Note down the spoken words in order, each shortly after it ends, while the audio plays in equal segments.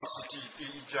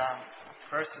章。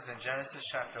First is in Genesis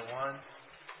chapter 1.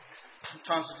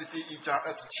 创世纪第1章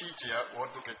27节，我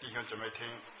读给弟兄姊妹听。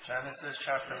Genesis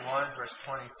chapter 1, verse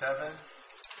 27.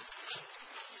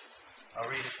 I'll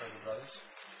read it for the brothers,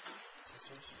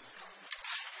 sisters.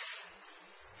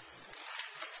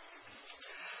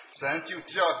 神就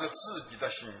照着自己的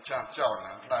形象造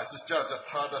人，乃是照着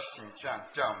他的形象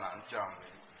造男造女。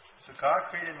So God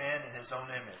created man in His own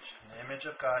image. In the image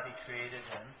of God He created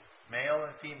him. Male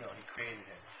and female He created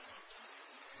him.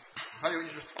 还有一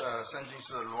句圣经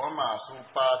是罗马书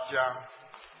8章。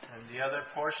And the other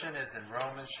portion is in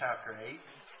Romans chapter 8.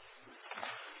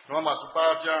 罗马书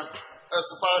8章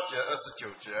28节、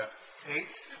29节。8,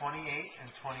 28,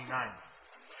 and 29.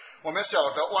 我们晓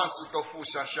得万事都互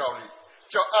相效力，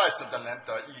叫爱神的人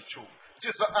得益处，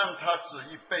就是按他旨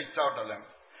意被造的人。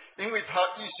因为他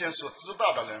预先所知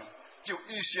道的人，就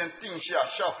预先定下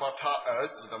效法他儿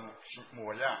子的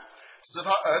模样，使他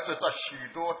儿子在许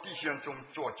多弟兄中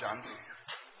做长子。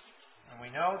And we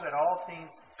know that all things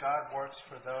God works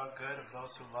for the good of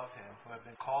those who love Him, who have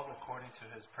been called according to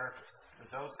His purpose. For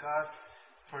those God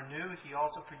foreknew, He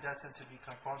also predestined to be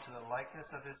conformed to the likeness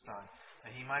of His Son,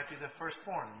 that He might be the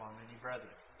firstborn among many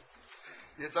brethren.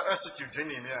 也在29节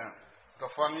里面的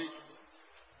翻译，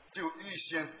就预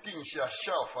先定下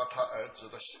效法他儿子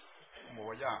的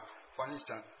模样，翻译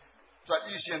成在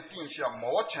预先定下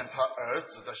模成他儿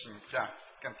子的形象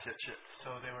更贴切。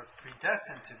So they were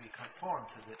predestined to be conformed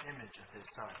to the image of His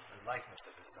Son, the likeness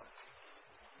of His Son.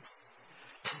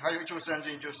 还有一处圣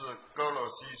经就是哥罗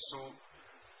西书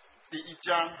第1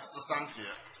章13节。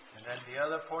And then the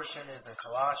other portion is in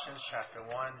Colossians chapter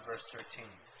 1, verse 13.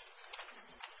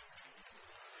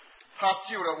 他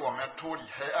救了我们脱离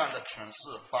黑暗的权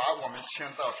势，把我们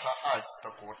迁到他爱子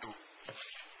的国度。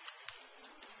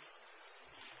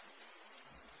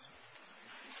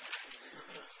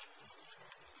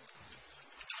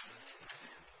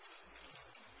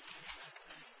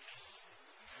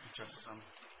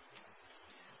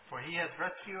For He has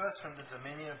rescued us from the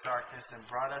dominion of darkness and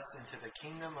brought us into the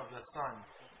kingdom of the Son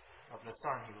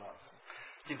He loves.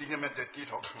 请弟兄们得低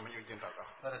头，我们有一点祷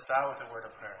告。 Let us bow with a word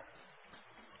of prayer.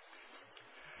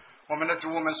 我们的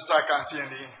主，我们实在感谢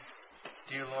你。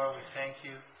 Dear Lord, we thank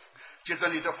You. 借着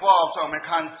你的话，让我们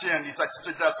看见你在十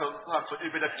字架上所预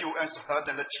备的救恩是何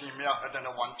等的奇妙，何等的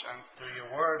完成。 Through Your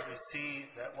word, we see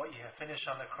that what You have finished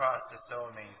on the cross is so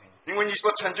amazing. 因为你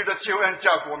所成就的救恩，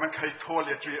叫我们可以脱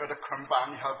离罪恶的捆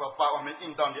绑，你还把我们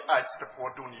引到你爱子的国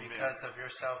度里面。 Because of Your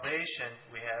salvation,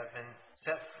 we have been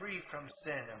set free from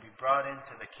sin and be brought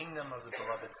into the kingdom of the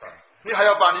beloved Son. 你还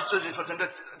要把你自己所成的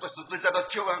这十字架的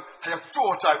救恩，还要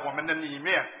坐在我们的里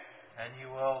面。 And You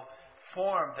will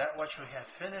form that which we have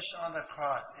finished on the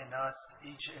cross in us,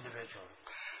 each individual.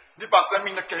 你把生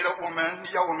命的给了我们，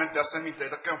你要我们的生命得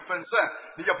的更丰盛。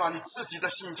你要把你自己的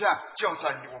形象交在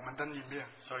我们的里面。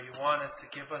 So You want us to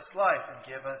give us life and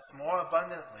give us more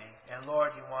abundantly. And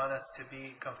Lord, You want us to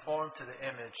be conformed to the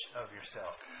image of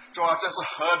Yourself. 主啊，这是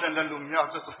何等的荣耀，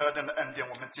这是何等的恩典，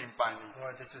我们敬拜你。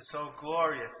 Lord, this is so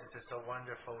glorious. This is so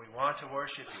wonderful. We want to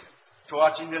worship You. 主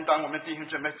啊，今天当我们弟兄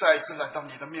姐妹再一次来到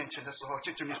你的面前的时候，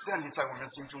就求你圣灵在我们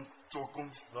心中做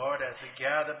工。 Lord, as we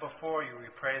gather before You, we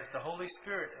pray that the Holy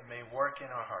Spirit may work in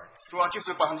our hearts. 主啊，就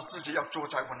是把你自己要坐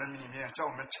在我们里面，叫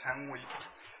我们成为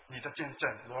你的见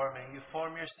证。 Lord, may You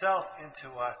form Yourself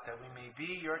into us that we may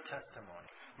be Your testimony.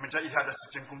 我们在以下的时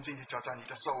间恭敬地交在你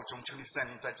的手中，求你圣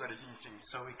灵在这里运行。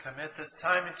 So we commit this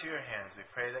time into Your hands. We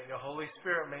pray that Your Holy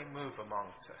Spirit may move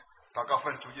amongst us. 祷告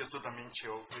奉主耶稣的名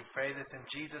求。 We pray this in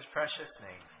Jesus' precious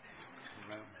name.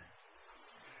 Amen.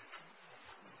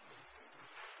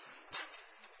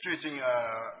 最近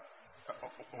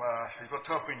我许多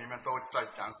特会里面都在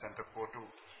讲神的国度。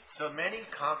 So many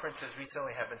conferences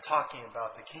recently have been talking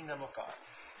about the kingdom of God.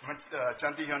 我们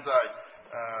江弟兄在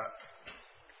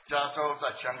加州、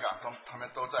在香港，他们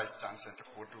都在讲神的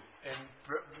国度。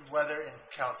 Whether in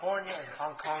California, in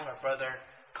Hong Kong, our brother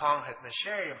Kong has been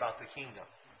sharing about the kingdom.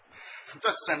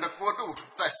 在神的国度，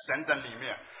在神的里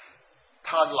面，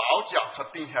他老早他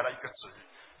定下了一个旨意。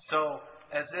 So,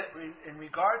 in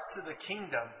regards to the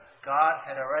kingdom, God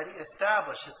had already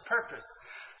established His purpose.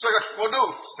 这个国度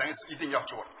神是一定要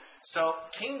做的。 So,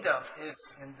 kingdom is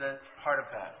in the heart of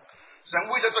God. 神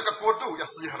为了这个国度，要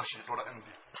施下了许多的恩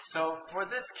典。 So, for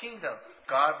this kingdom,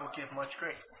 God will give much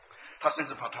grace. 他甚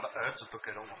至把他的儿子都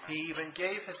给了我们。 He even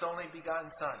gave His only begotten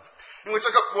Son. 因为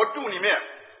这个国度里面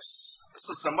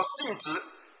是什么性质，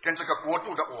跟这个国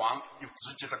度的王有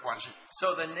直接的关系。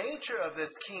 So the nature of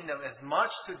this kingdom is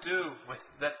much to do with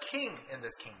the king in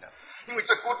this kingdom. 因为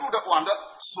这国度的王的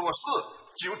所事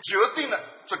就决定了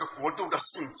这个国度的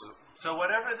性质。So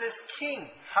whatever this king,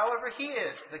 however he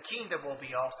is, the kingdom will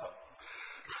be also.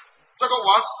 这个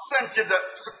王圣洁的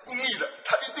是公义的，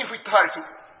他一定会带出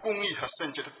公义和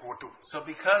圣洁的国度。 So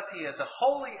because he is a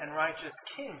holy and righteous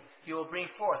king, he will bring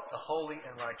forth the holy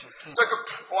and righteous 这 kingdom.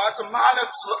 个王是满了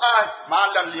慈爱，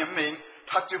满了怜悯，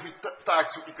他就会带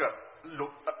出一个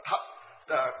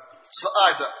慈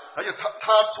爱的，而且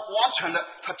他完全的，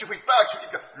他就会带出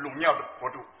一个荣耀的国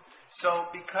度。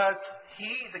 So because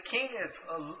the king is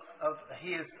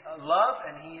he is love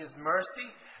and he is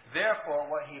mercy, therefore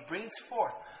what he brings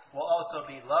forth will also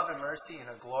be love and mercy in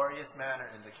a glorious manner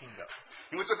in the kingdom.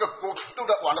 因为这个国度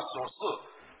的王的所事，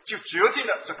就决定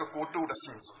了这个国度的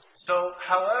性质。 So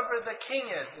however the king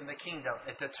is in the kingdom,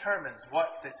 it determines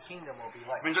what this kingdom will be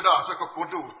我 like. 们知道这个国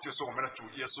度就是我们的主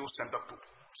耶稣神的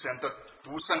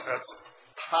独生儿子，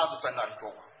他是在那里做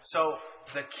王。 So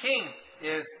the king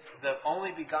is the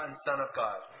only begotten Son of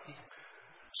God.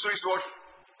 所以说，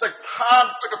在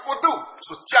他这个国度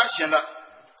所彰显的，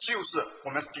就是我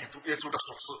们基督耶稣的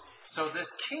所事。 So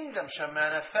this kingdom shall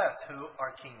manifest who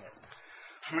our king is.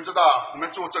 我们知道，我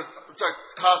们做在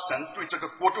他神对这个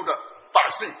国度的百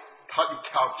姓，他有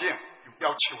条件、有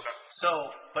要求的。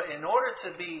 So, but in order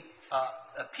to be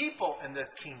a people in this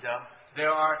kingdom,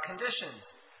 there are conditions.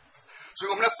 所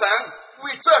以我们的神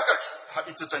为这个，他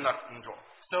一直在那里工作。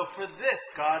 So for this,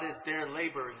 God is there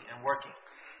laboring and working.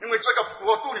 因为这个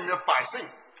国度里面的百姓，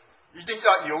一定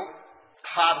要有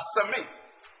他的生命。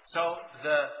 So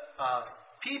the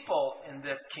people in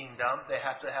this kingdom, they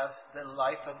have to have the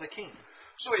life of the king.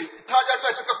 所以他要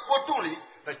在这个国度里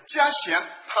来彰显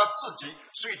他自己，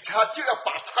所以他就要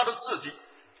把他的自己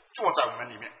做在我们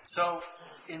里面。 So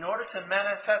in order to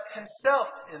manifest himself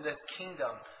in this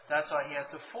kingdom, that's why he has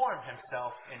to form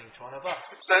himself in each one of us.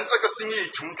 神这个心意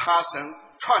从他神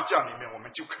创造里面，我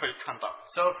们就可以看到。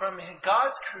 So from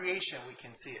God's creation, we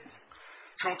can see it.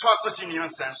 从创世纪里面，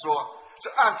神说是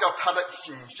按照他的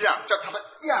形象，照他的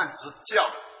样子叫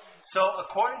的。 So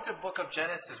according to the book of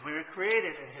Genesis, we were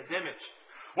created in his image.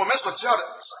 我们所叫的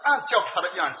是按照他的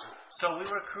样子。 So we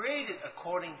were created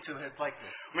according to his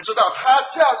likeness. 我们知道他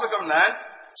叫这个人，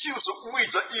就是为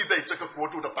着预备这个国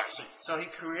度的百姓。 So he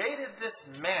created this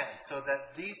man so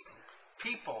that these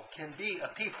people can be a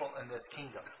people in this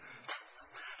kingdom.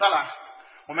 当然，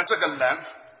我们这个人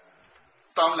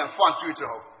当人犯罪之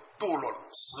后堕落了，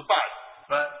失败了。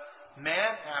 But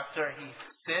man, after he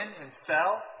sinned and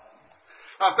fell,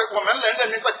 在我们人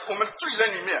里面，在我们罪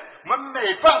人里面，我们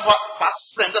没办法把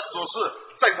神的所事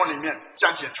在我里面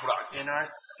彰显出来。 in our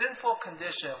sinful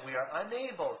condition, we are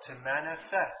unable to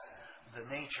manifest the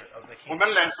nature of the 我 kingdom.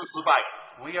 们人是失败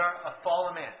的， We are a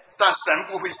fallen man, 但神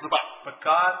不会失败。 but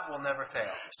God will never fail.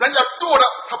 神要做的，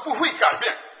他不会改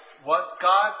变， What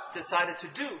God decided to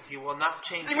do, he will not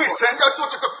change 因为 course. 神要做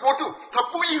这个国度，他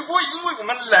不会因为我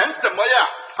们人怎么样，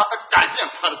他而改变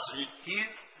他的旨意。 He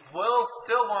will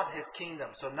still want his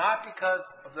kingdom. So not because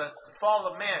of the fall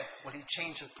of man will he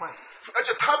change his plan. 而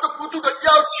且他的国度的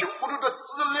要求、国度的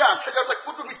质量，他要在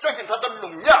国度里彰显他的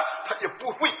荣耀，他也不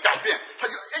会改变，他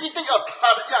就一定要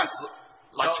他的样子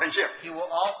来 So 呈现。 he will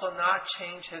also not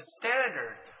change his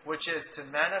standard, which is to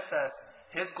manifest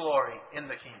his glory in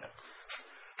the kingdom.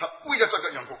 他为了这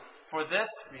个缘故， For this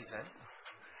reason,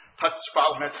 他把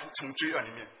我们从罪恶里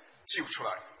面救出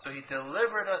来， so he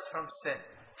delivered us from sin.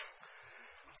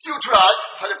 救出来，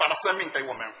他就把他生命给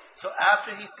我们。 So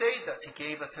after he saved us, he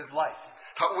gave us his life.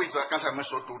 他为着刚才我们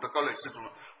所读的歌雷斯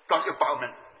中，刚要把我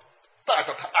们带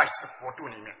到他爱子的国度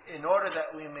里面。 In order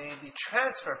that we may be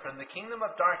transferred from the kingdom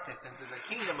of darkness into the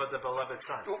kingdom of the beloved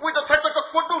Son. 为着在这个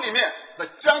国度里面来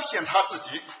彰显他自己。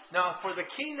 Now, for the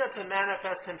kingdom to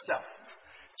manifest himself.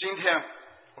 今天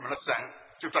我们的神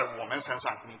就在我们身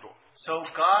上工作。 So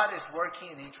God is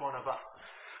working in each one of us.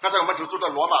 刚才我们读书的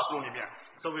罗马书里面，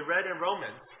 So we read in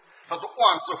Romans, 他说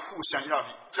万事互相要理，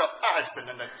叫爱神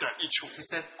的人得益处。 he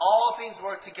said, all things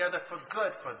work together for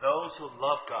good for those who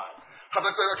love God. 他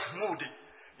的这个目的，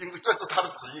因为这是他的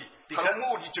旨意，他的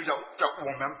目的就要叫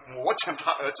我们磨成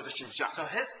他儿子的形象， So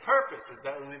his purpose is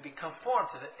that we may be conformed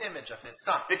to the image of his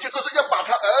Son. 也就是说要把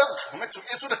他儿子我们主耶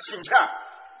稣的形象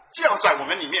叫在我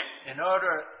们里面。 In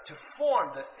order to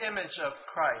form the image of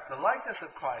Christ, the likeness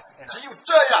of Christ in 只 us. 有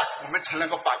这样，我们才能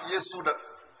够把耶稣的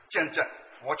见证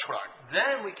活出来。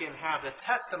 Then we can have the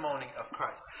testimony of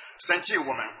Christ. 神救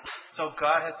我们， So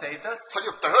God has saved us. 他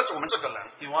就得着我们这个人。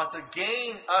 He wants to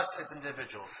gain us as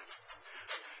individuals.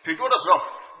 许多的时候，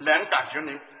人感觉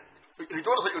你，许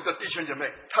多的时候有的弟兄姐妹，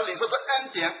他领受的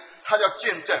恩典，他要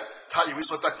见证，他以为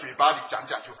说在嘴巴里讲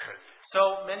讲就可以。 So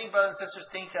many brothers and sisters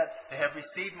think that they have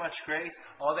received much grace.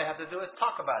 All they have to do is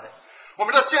talk about it. 我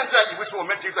们的见证以为说我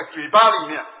们只有在嘴巴里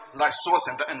面来说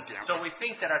神的恩典。 So we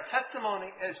think that our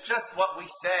testimony is just what we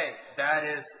say. That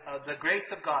is the grace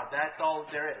of God. That's all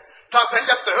there is. 但神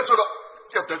要得着了，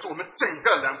要得着我们整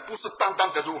个人，不是单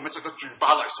单得着我们这个嘴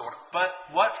巴来说的。 But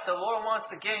what the Lord wants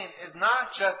to gain is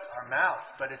not just our mouth,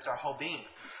 but it's our whole being.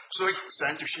 所以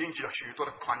神就兴起了许多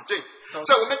的环境， So-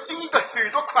 在我们经历的许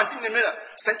多环境里面，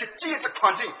神就借着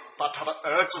环境把他的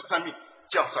儿子生命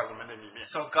交在我们的里面。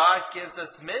 So God gives us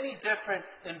many different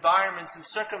environments and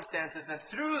circumstances, and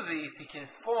through these He can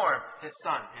form His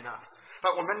Son in us.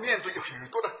 那我们面对有许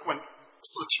多的事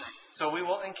情， So we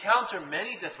will encounter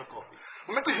many difficulties.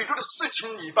 我们对许多的事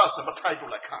情，你把什么态度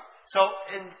来看？ So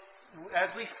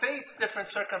as we face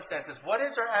different circumstances, what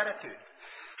is our attitude?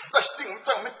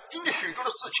 在我们经历许多的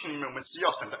事情里面，我们需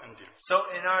要神的恩典。 So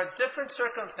in our different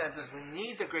circumstances, we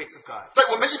need the grace of God. 在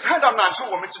我们一看到难处，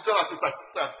我们就知道是在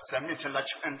神面前来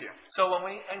求恩典。 So when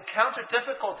we encounter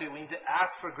difficulty, we need to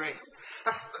ask for grace.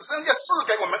 神要赐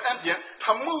给我们恩典，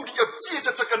他目的要借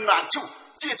着这个难处，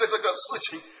借着这个事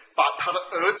情，把他的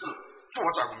儿子坐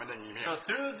在我们的里面。 So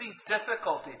through these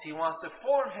difficulties, He wants to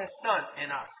form His Son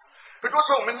in us. 很多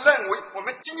时候我们认为我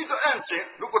们经历的恩典，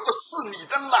如果这是你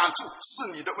的难处，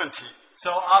是你的问题， So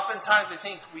oftentimes we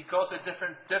think we go through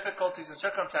different difficulties and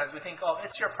circumstances. We think, oh,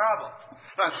 it's your problem.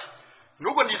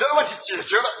 如果你的问题解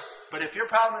决了， But if your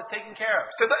problem is taken care of,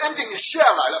 神的恩典也下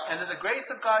来了， and then the grace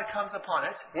of God comes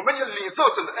upon it, 我们也领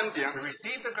受神的恩典。 we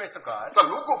receive the grace of God. 那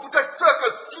如果不在这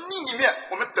个经历里面，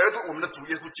我们得到我们的主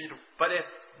耶稣基督， But if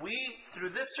we,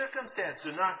 through this circumstance,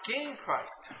 do not gain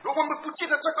Christ, 如果我们不记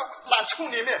得这个难处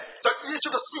里面，在耶稣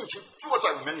的性情坐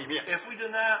在我们里面， if we do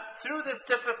not, through this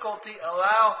difficulty,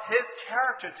 allow His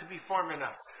character to be formed in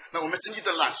us. 那我们经历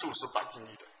的难处是白经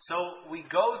历的。 So we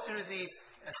go through these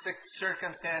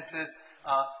circumstances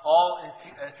all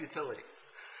in futility.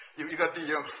 有一个弟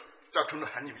兄交通的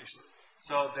很有意思，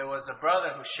 So there was a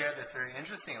brother who shared this very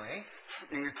interestingly.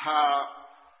 因为他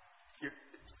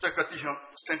这个弟兄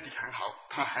身体很好，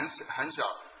他很少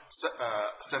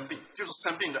生病，就是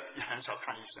生病的也很少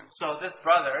看医生。 So this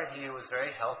brother, he was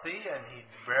very healthy and he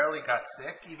rarely got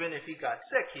sick. Even if he got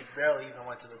sick, he barely even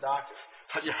went to the doctor.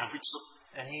 他也很会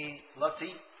吃。 And he loved to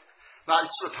eat. 那一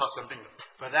次他生病了，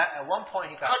 But at one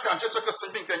point he 他 got 感觉这个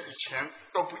生病跟以前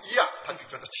都不一样，他就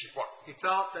觉得奇怪。 he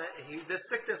felt that this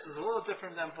sickness was a little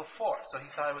different than before, so he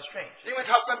thought it was strange. 因为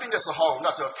他生病的时候，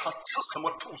那时候他吃什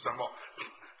么吐什么，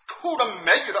吐了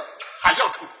没有了还要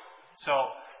吐。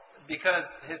 So because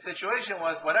his situation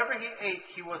was whatever he ate,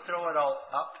 he would throw it all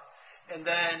up. And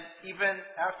then even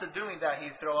after doing that,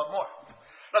 he'd throw up more.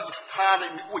 但是他的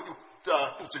胃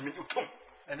肚子里面又痛，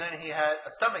 And then he had a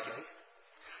stomach ache.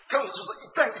 痛就是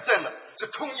一阵一阵的，就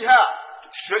痛一下，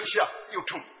学一下又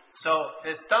痛。 So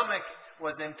his stomach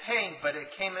was in pain, but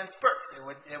it came in spurts.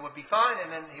 It would be fine,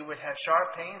 and then he would have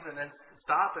sharp pains, and then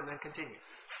stop, and then continue.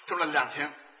 痛了2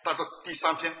天，到第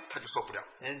3天他就受不了，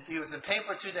 And he was in pain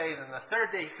for 2 days, and the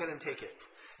third day he couldn't take it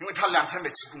因为他2天没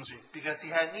吃东西， because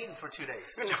he hadn't eaten for 2 days.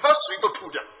 因为你喝水都吐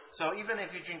掉， So even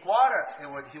if you drink water,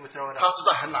 he would throw it 他 up. 实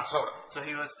在很难受的， So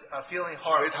he was feeling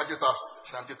所以 horrible. 他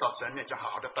就到神面前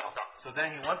好好的祷告。 So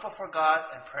then he went before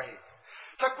God and prayed.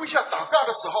 他跪下祷告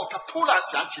的时候，他突然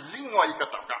想起另外一个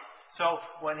祷告， So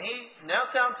when he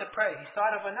knelt down to pray, he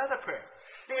thought of another prayer.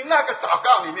 因为那个祷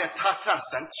告里面，他向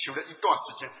神求了一段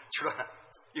时间，求了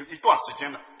有一段时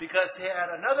间了。 Because he had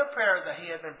another prayer that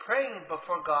he had been praying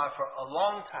before God for a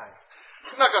long time.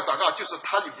 那个祷告就是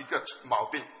他有一个毛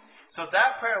病， So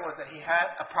that prayer was that he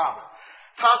had a problem.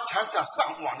 他常常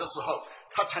上网的时候，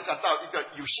他常常到一个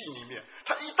游戏里面，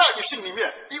他一到游戏里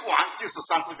面一玩就是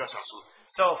3-4个小时。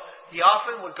 So he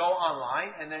often would go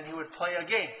online and then he would play a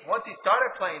game. Once he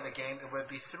started playing the game, it would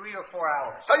be 3 or 4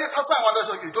 hours. 而且他上网的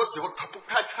时候，有的时候他不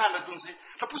该看的东西，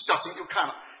他不小心就看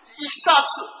了，一下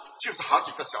次就是好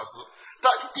几个小时。他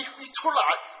一出来，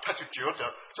他就觉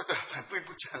得这个很对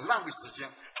不起，很浪费时间，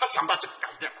他想把这个改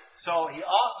掉。 So he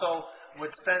also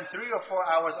would spend 3 or 4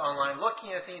 hours online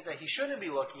looking at things that he shouldn't be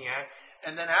looking at.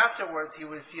 And then afterwards, he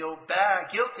would feel bad,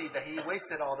 guilty that he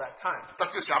wasted all that time. 他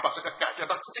就想把这个改掉，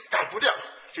他自己改不掉，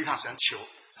就向神求。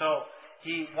 So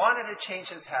he wanted to change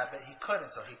his habit. He couldn't,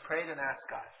 so he prayed and asked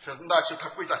God. 所以那次他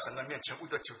跪在神的面前，为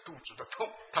了救肚子的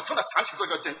痛，他突然想起这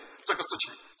个事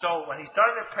情， So when he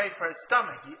started to pray for his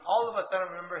stomach, he all of a sudden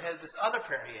remembered this other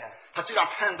prayer he had. 他既然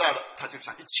碰到了，他就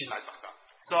想一起来祷告。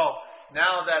 So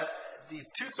now that these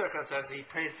two circumstances, he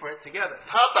prayed for it together.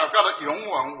 他祷告的原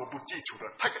文我不记住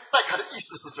了，他大概的意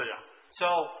思是这样， So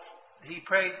he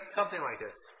prayed something like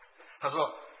this. 他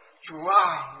说：“主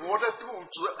啊，我的肚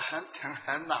子很疼，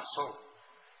很难受，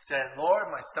 Said, Lord,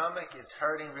 my stomach is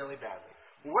hurting really badly.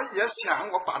 我也想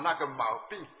我把那个毛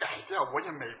病改掉，我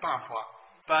也没办法。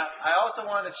But I also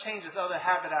want to change this other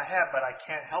habit I have, but I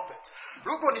can't help it.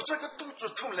 如果你这个肚子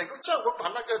痛能够叫我把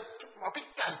那个毛病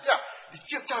改掉，你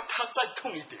就叫它再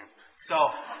痛一点。 So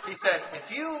he said, if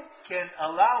you can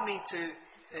allow me to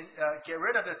get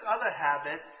rid of this other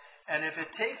habit, and if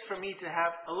it takes for me to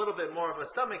have a little bit more of a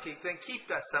stomachache, then keep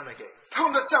that stomachache.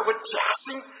 痛的叫我夹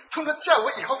心，痛的叫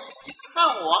我以后一上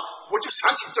网我就想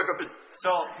起这个病。 So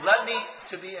let me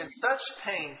to be in such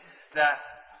pain that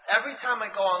every time I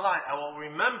go online, I will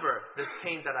remember this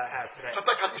pain that I had today. 他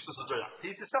大概意思是这样。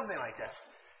 He said something like that.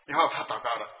 然后他祷告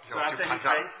了， So 然后 after 就 he 躺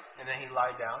下。 prayed, and then he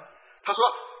lied down. 他说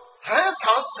很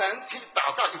少神听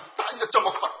祷告就答应的这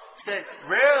么快， He said,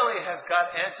 rarely has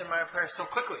God answered my prayer so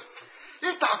quickly. 一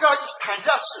祷告一躺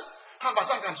下去，他马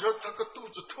上感觉这个肚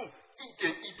子痛，一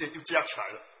点一点就加起来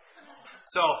了。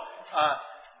 So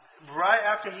right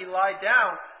after he lied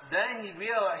down, then he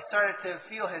started to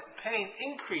feel his pain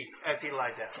increase as he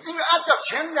lied down. 因为按照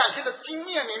前2天的经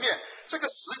验里面，这个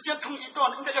时间痛一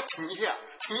段应该要停一下，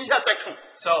停一下再痛。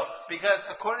 So because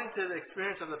according to the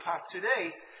experience of the past 2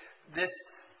 days, this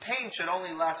pain should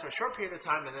only last for a short period of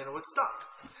time and then it would stop.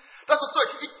 但是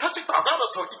他去祷告的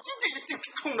时候，已经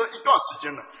痛了一段时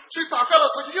间了，所以祷告的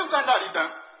时候又在那里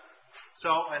等。 So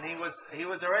and he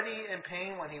was already in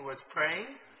pain when he was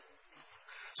praying.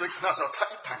 所以那时候他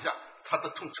一躺下，他的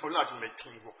痛从来就没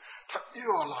停过，他越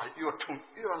来越痛，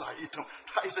越来越痛，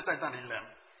他一直在那里忍。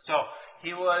 So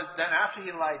he was then after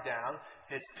he lied down,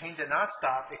 his pain did not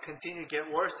stop. It continued to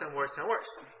get worse and worse and worse.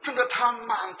 痛得他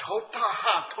满头大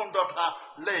汗，痛到他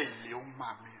泪流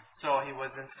满面。 So he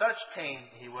was in such pain.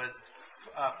 He was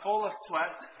full of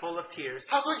sweat, full of tears.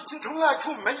 他说已经从来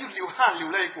痛没有流汗流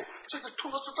泪过，这个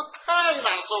痛的实在太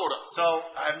难受了。 So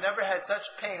I've never had such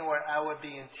pain where I would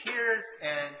be in tears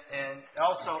and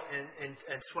also in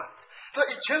sweat. 他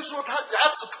以前说他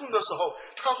牙齿痛的时候，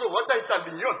他说我在等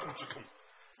宁愿肚子痛。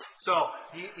 So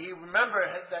he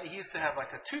remembered that he used to have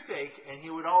like a toothache, and he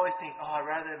would always think, oh,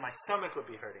 rather my stomach would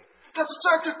be hurting. 但是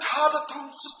这次他的痛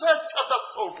实在他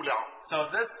受不了， So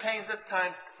this pain this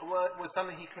time was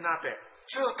something he could not bear.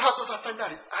 所以他说他在那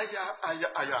里哎呀哎呀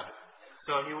哎呀的。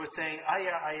 So he was saying,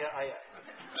 aya, aya, aya.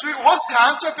 所以我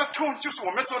想这个痛就是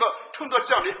我们说的痛到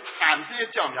叫你喊爹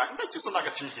叫娘，那就是那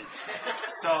个情形。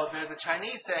 So there's a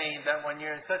Chinese saying that when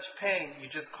you're in such pain, you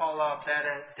just call off dad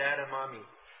and mommy.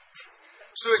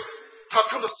 所以他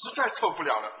痛得实在受不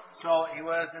了了。 So he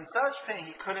was in such pain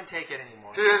he couldn't take it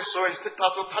anymore. 所以他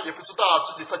说他也不知道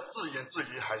自己在自言自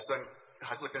语还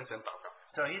是跟神祷告。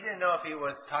 So he didn't know if he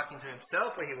was talking to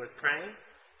himself or he was praying.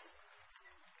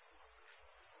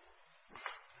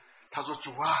 他说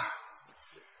主啊，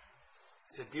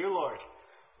 He said, Dear Lord,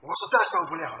 我实在受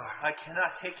不了了， I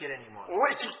cannot take it anymore. 我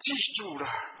已经记住了，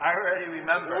 I already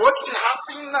remember. 我夹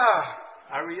心了，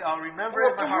 I'll remember 我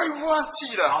in 不 my 会 heart. 忘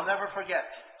记 I'll 了。 never forget.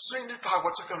 所以你把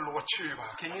我这个挪去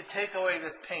吧。 Can you take away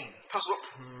this pain? 他说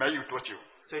没有多久，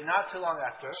 So not too long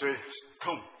after, 所以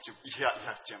痛就一下一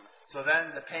下减了， so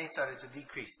then the pain started to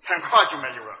decrease. 很快就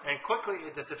没有了。 And quickly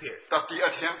it disappeared. 到第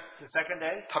2天， The second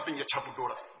day, 他病也差不多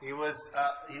了， he was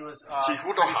几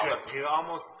乎都 pretty 好了。 good. He was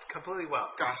almost completely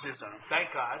well. 感谢神，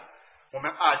 Thank God. 我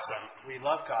们爱神， We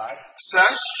love God. 神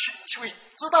去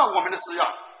知道我们的需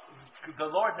要， The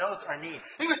Lord knows our needs.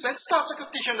 因为神知道这个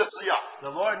弟兄的需要， The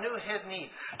Lord knew his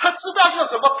needs. 他知道用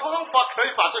什么方法可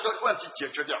以把这个问题解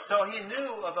决掉。 So he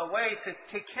knew of a way to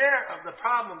take care of the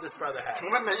problem this brother had. 我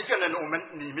们每一个人，我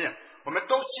们里面，我们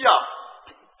都需要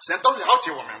神都了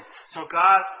解我们。 So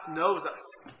God knows us.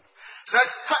 神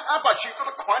他安排许多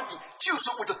的环境，就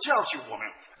是为了教训我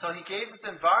们。 So he gave this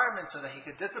environment so that he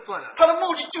could discipline us. 他的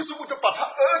目的就是为了把他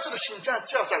儿子的形象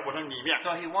教在我们里面。 So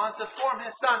he wants to form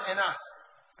his son in us.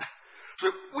 所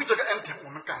以为这个恩典，我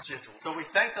们感谢主。 So we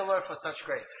thank the Lord for such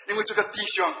grace. 因为这个弟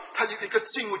兄他有一个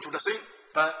敬畏主的心，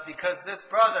 But because this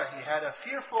brother, he had a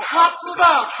fearful 他 heart. 知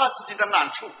道他自己的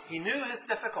难处， He knew his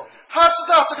difficulty. 他知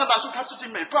道这个难处他自己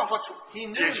没办法 He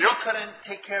knew 解 he 决， couldn't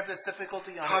take care of this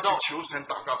difficulty on 他 his 就 own. 求神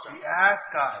祷告神， He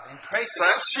asked God and prayed to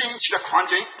神 God. 兴起的环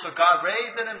境， So God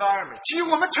raised an environment. 给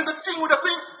我们存着敬畏的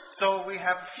心， So we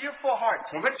have fearful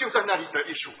hearts. 我们就在那里得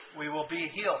益处。 We will be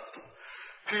healed.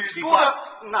 许多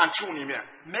的难处里面，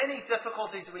 Many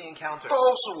difficulties we encounter. 都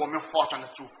是我们发展的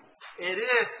祝福。 It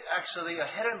is actually a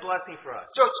hidden blessing for us.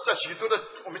 这是在许多的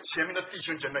我们前面的弟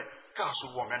兄姐妹告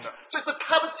诉我们的，这是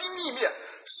他的经历里面，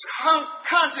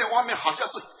看见外面好像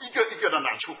是一个一个的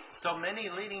难处， So many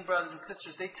leading brothers and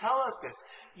sisters, they tell us this.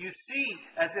 You see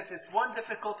as if it's one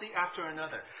difficulty after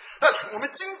another. 但我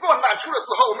们经过难处的时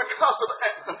候，我们靠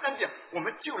神恩典，我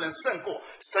们就能胜过。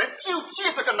神就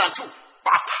借这个难处，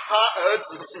把他儿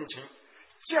子的性情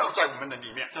叫在我们的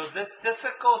里面。 So this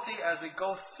difficulty, as we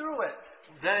go through it,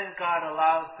 then God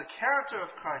allows the character of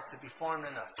Christ to be formed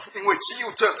in us. 因为只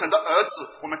有这神的儿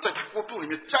子，我们在他国度里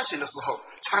面彰显的时候，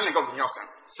才能够荣耀神。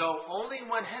 So only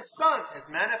when His Son is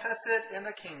manifested in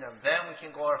the kingdom, then we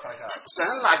can glorify God.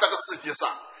 神来到这世界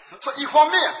上，他一方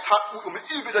面他为我们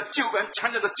预备的救恩，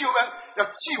强大的救恩，要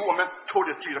救我们脱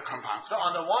离罪的捆绑。 So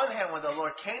on the one hand, when the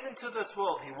Lord came into this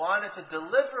world, He wanted to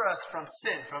deliver us from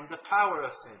sin, from the power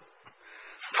of sin.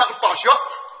 他的宝血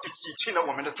就洗清了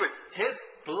我们的罪， His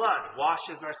blood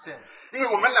washes our sin. 因为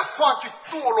我们的犯罪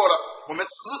堕落了，我们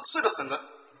失去了神的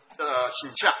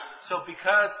形象。 So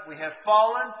because we have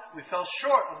fallen, we fell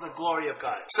short of the glory of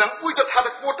God. 神为着他的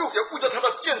国度，也为着他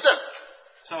的见证，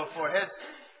 So for His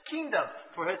kingdom,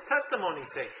 for His testimony's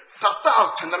sake, 他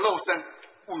造成了肉身，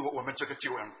为我们这个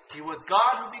救恩。 He was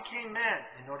God who became man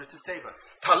in order to save us.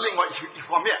 他另外一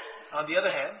方面， On the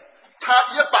other hand, 他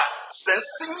也把神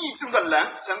心意中的人，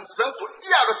神所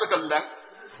要的这个人，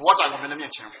活在我们的面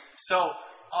前。 so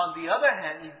on the other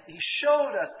hand, he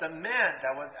showed us the man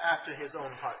that was after His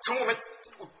own heart. 从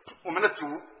我们的主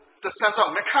的身上，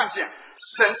我们看见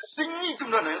神心意中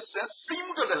的人，神心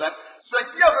目中的人，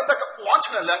神要的那个完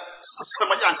全的人是什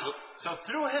么样子。 So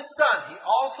through His Son, He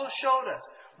also showed us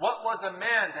what was a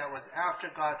man that was after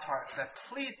God's heart, that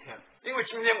pleased Him. 因为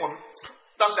今天我们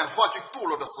当人犯罪堕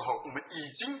落的时候，我们已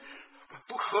经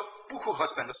不符合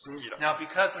神的心意了。 Now,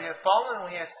 because we have fallen and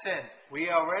we have sinned, we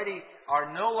already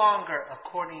are no longer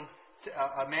according to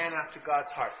a man after God's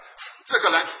heart. 这个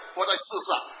人活在世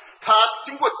上，他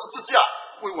经过十字架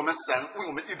为我们神为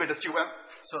我们预备的救恩。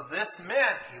 So this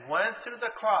man, he went through the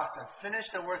cross and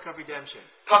finished the work of redemption.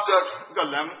 他这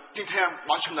个人今天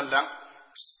完全的人，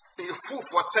因为复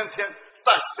活升天，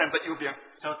在神的右边。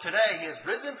 So today, he has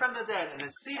risen from the dead and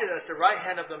is seated at the right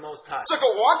hand of the Most High. 这个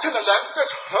完全的人，这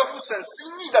是合乎神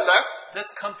心意的人。 This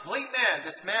complete man,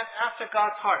 this man after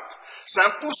God's heart.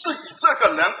 神不是以这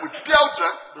个人为标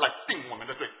准来定我们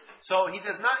的罪， So he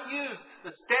does not use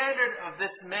the standard of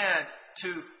this man to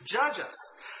judge us.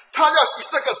 他要以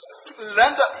这个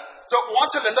人的这完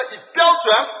全人的以标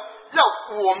准，要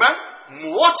我们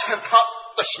磨成他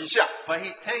的形象。 But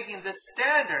he's taking this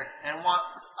standard and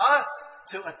wants us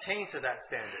to attain to that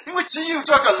standard. 因为只有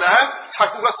这个人才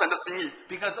符合神的心意，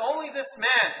 Because only this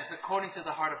man is according to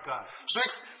the heart of God. 所以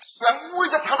神为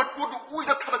了他的国度，为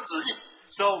了他的旨意，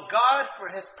 So God, for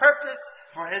His purpose,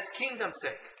 for His kingdom's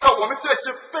sake, 在我们这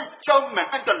些被交蒙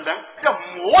恩的人，要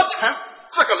磨成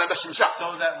这个人的形象。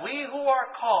 so that we who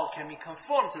are called can be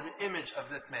conformed to the image of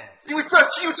this man. 因为只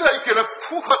有这一个人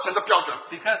符合神的标准，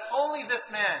 Because only this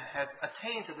man has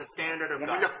attained to the standard 我 of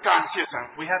们要 God. 感谢神。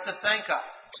 We have to thank God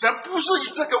神不是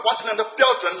以这个完全人的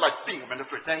标准来定我们的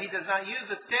罪。 that He does not use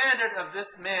the standard of this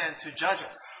man to judge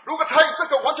us. 如果他以这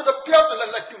个完全的标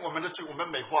准来定我们的罪，我们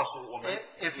没话说。我们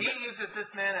If He uses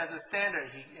this man as a standard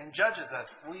and judges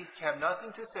us, we have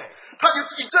nothing to say. 他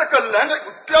以这个人的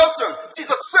标准，借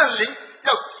着圣灵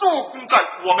要做工在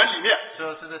我们里面，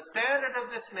 So to the standard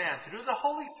of this man, through the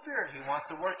Holy Spirit, He wants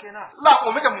to work in us 让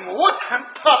我们要磨成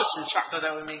他的形象。 so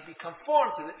that we may be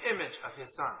conformed to the image of His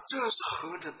Son. 这是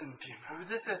何等恩典啊！ Oh,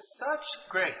 this is such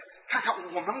grace. 看看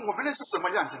我们那是什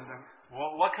么样子的人？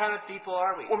 What kind of people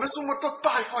are we? 我们多么的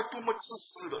败坏，多么自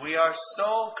私的。 We are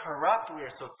so corrupt, we are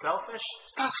so selfish,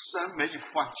 但神没有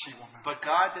放弃我们， but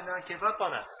God did not give up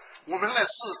on us. 我们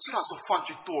虽然是犯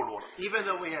罪堕落了， Even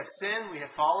though we have sinned, we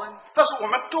have fallen, 但是我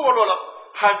们堕落了，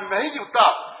还没有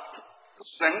到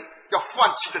神要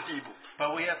放弃的地步。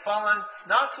 but we have fallen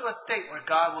not to a state where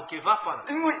God will give up on us.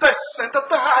 因为在神的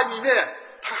大爱里面，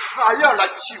他还要来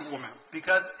救我们。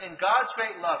 Because in God's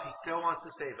great love, He still wants to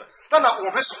save us. 当然，我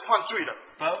们是犯罪的，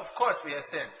 But of course, we have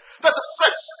sinned. 但是在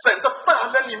神的大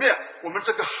恩里面，我们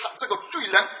这个罪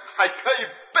人还可以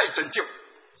被拯救。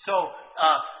 So,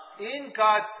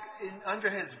 under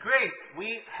His grace,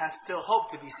 we have still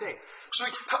hope to be saved. 所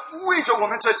以他为着我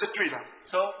们这些罪人，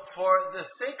 So, for the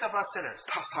sake of us sinners,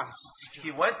 他上十字架，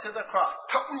 He went to the cross.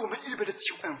 他为我们预备的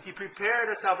救恩。 He prepared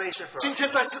a salvation for 今 us.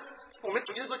 天我们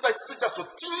主耶稣在十字架所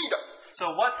经历的， So,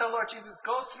 what the Lord Jesus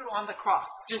goes through on the cross,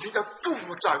 今天要住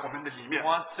在我们的里 He 面。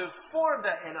 wants to form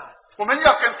that in us. 我们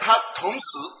要跟他同时，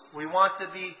 We want to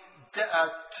be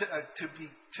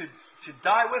to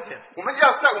die with Him 我们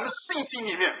要在我们信心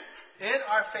里面 in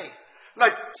our faith, 来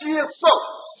接受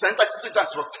神在十字架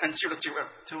所成就的救恩，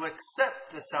 to accept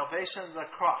the salvation of the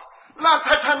cross. 让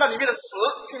他那里面的死，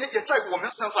今天也在我们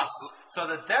身上死。 So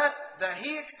the death that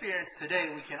He experienced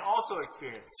today, we can also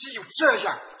experience. 只有这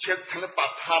样，才能把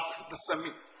他的生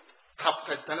命，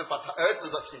才能把他儿子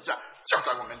的形象交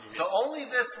在我们里 So 面。 only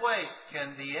this way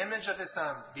can the image of His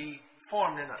Son be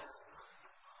formed in us.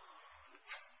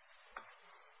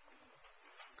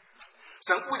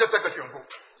 神为了这个缘故，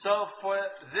 So for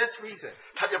this reason,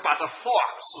 他也把这话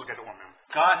赐给了我们。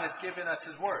 God has given us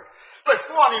His Word. 在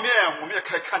话里面，我们也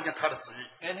可以看见他的旨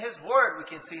意； In His Word, we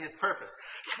can see His purpose.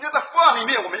 在话里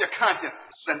面，我们也看见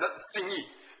神的心意。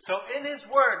 So in His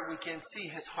Word, we can see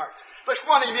His heart. 在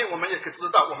话里面，我们也可以知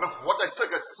道，我们活在这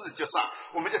个世界上，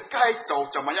我们就该走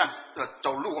怎么样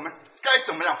走路，我们该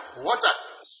怎么样活在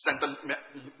神的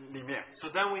里面。 So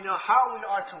then we know how we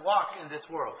are to walk in this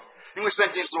world. 因为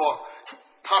圣经说，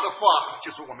他的话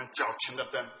就是我们脚前的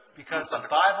灯。 Because the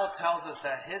Bible tells us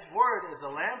that His Word is a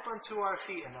lamp unto our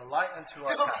feet and a light unto 就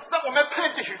our 是 path. 当我们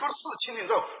碰见许多的事情的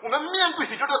时候，我们面对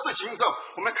许多的事情的时候，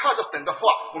我们靠着神的话，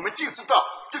我们就知道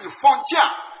这个方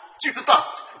向，就知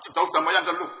道走怎么样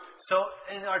的路。 So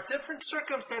in our different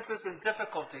circumstances and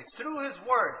difficulties, through His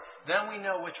Word, then we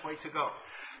know which way to go.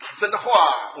 神的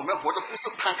话，我们活的不是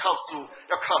单靠书，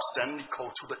要靠神你口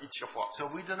出的一切话。 So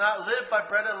we do not live by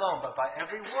bread alone, but by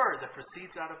every word that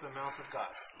proceeds out of the mouth of God.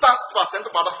 当神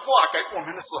把的话给我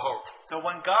们的时候， So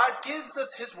when God gives us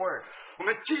His Word, 我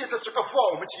们借着这个话，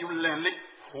我们就有能力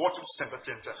活出神的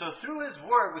见证。 so through His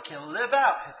Word, we can live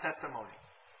out His testimony.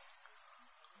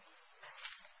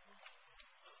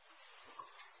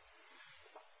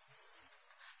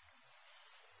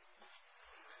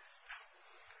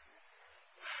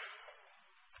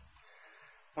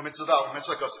 我们知道，我们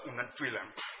这个是我们罪人，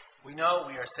 We know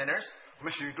we are sinners. 我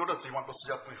们许多的指望都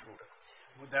是要对付的。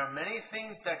 There are many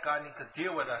things that God needs to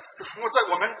deal with us. 如果在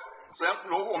我们神，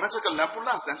如果我们这个人不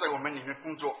让神在我们里面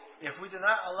工作， If we do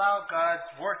not allow God's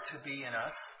work to be in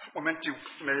us, 我们就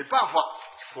没办法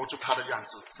活出他的样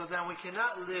子。 so then we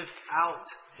cannot live out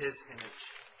His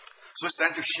image. 所以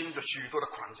神就兴着许多的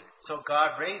环境， So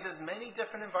God raises many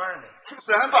different environments.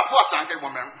 神把话讲给我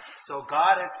们， So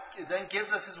God then gives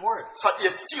us His Word. 他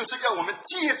也就是要我们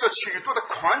借着许多的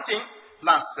环境，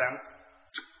让神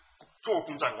做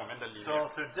工在我们的里 So 面。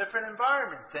 through different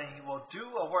environments, then He will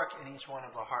do a work in each one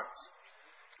of our hearts.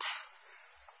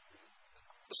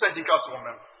 圣经告诉我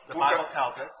们， The Bible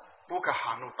tells us, 不可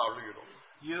含怒到绿了。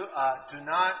 you do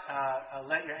not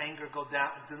let your anger go down.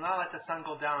 Do not let the sun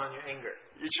go down on your anger.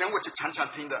 以前我就常常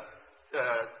听的，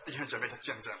弟兄姐妹的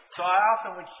见证， So I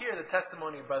often would hear the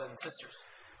testimony of brothers and sisters.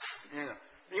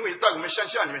 因为在我们乡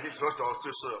下里面的时候，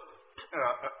就是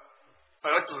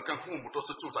儿子跟父母都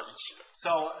是住在一起的。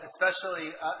 So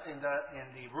especially in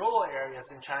the rural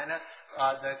areas in China,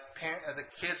 the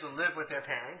kids will live with their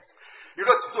parents. 有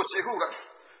的做媳妇的，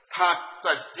她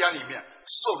在家里面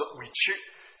受的委屈，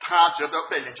她觉得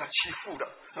被人家欺负的，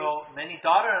 So many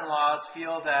daughter-in-laws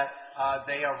feel that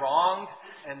they are wronged,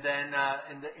 and then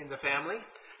in the family,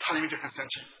 她里面就很生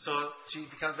气。 so she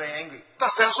becomes very angry. 但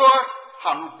神说，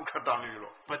含怒不可当绿了，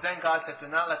 But then God said, "Do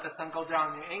not let the sun go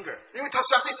down in your anger." 因为她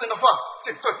相信神的话，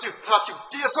她就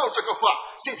接受这个话，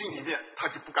信心里面，她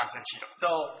就不敢生气了。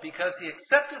 So because he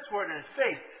accepts this word in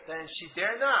faith, then she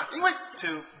dare not 因为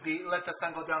to let the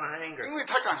sun go down on her anger. 因为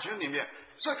她感觉里面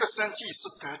这个生气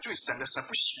是得罪神的，神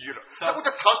不喜悦了。是她为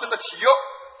了讨神的喜悦，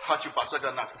她就把这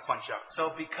个放下。 So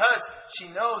because she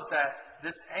knows that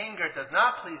this anger does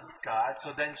not please God,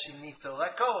 so then she needs to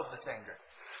let go of this anger.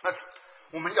 那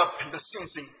我们要凭着信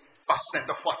心，把神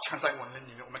的话藏在我们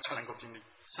里面，我们才能够经历。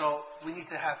 So we need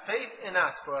to have faith in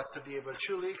us for us to be able to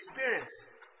truly experience.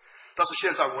 但是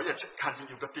现在我也看见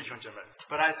有的弟兄姐妹，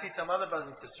 But I see some other brothers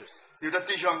and sisters. 有的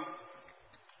弟兄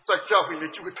在教会里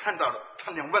面就会看到的，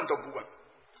他连问都不问。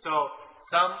 So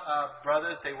some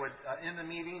brothers, they would in the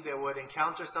meeting, they would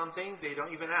encounter something, they don't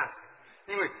even ask.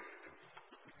 因为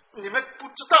你们不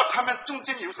知道他们中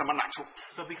间有什么难处，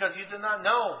 So because you do not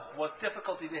know what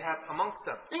difficulty they have amongst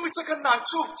them. 因为这个难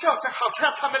处就好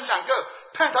像他们两个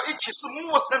碰到一起是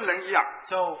陌生人一样。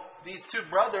 So these two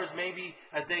brothers, maybe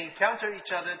as they encounter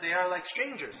each other, they are like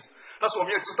strangers. 但是我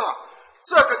们也知道，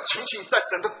这个情形在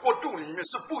神的国度里面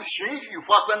是不允许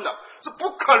发生的，是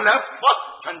不可能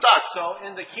存在的。 So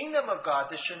in the kingdom of God,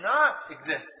 this should not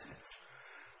exist.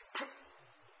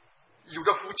 有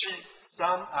的夫妻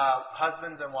Some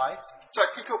husbands and wives 在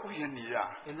一个屋檐里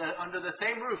啊， under the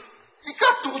same roof 一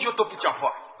个多月都不讲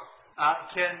话，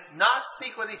 cannot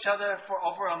speak with each other for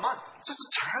over a month. 这是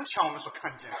常常我们所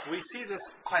看见的。 We see this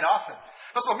quite often.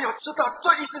 但是我们要知道，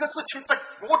这一些的事情在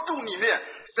国度里面，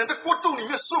神的国度里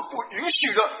面是不允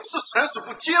许的，是神所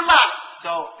不接纳的。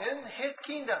 So in His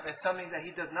kingdom, it's something that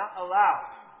He does not allow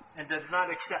and does not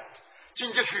accept.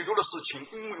 今天许多的事情，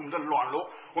因为我们的软弱，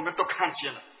我们都看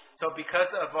见了。 So because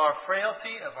of our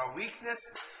frailty, of our weakness,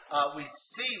 we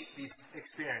see these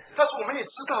experiences. 但是我们也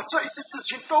知道，这一些事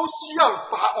情都是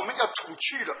我们要除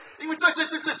去的，因为这些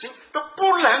事情都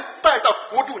不能带到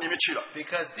国度里面去了。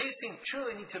 Because these things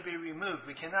truly need to be removed.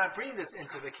 We cannot bring this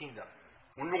into the kingdom.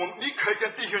 你可以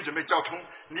跟弟兄姐妹交通，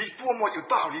你多么有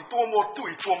道理，多么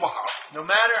对，多么好。No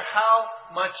matter how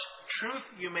much truth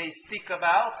you may speak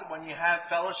about when you have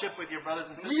fellowship with your brothers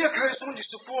and 你 sisters, 也可以说你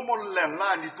是多么忍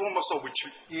耐，你多么受委屈。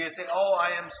 you can say, "Oh,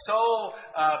 I am so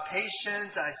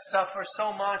patient. I suffer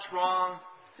so much wrong."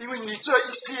 因为你这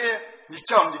一些，你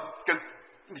叫你跟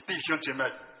你弟兄姐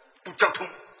妹不交通，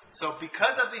 So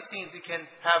because of these things, you can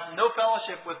have no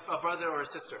fellowship with a brother or a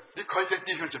sister. 你可以跟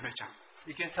弟兄姐妹讲。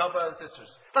 You can tell brothers and sisters.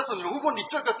 但是如果你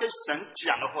这个跟神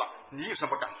讲的话，你有什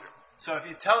么感觉？ So if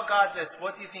you tell God this,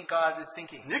 what do you think God is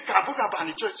thinking? 你敢不敢把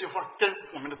你这句话跟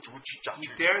我们的主去讲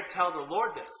You 去？ dare tell the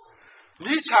Lord this.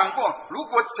 你想过，如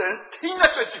果神听了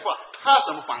这句话，他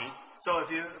什么反应？ So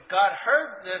if God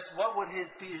heard this, what would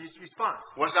be his response?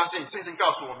 我相信圣经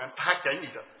告诉我们，他给你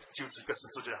的就是一个十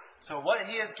字架。 So what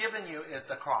he has given you is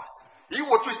the cross. 以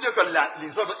我对这个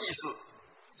领受的意思，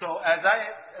 So as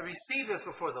I received this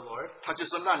before the Lord, 他就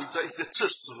是让你这一些致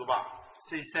死吧。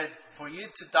 so he said, for you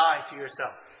to die to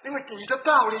yourself. 因为你的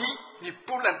道理，你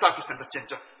不能带出神的见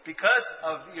证。 Because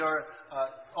of your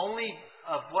only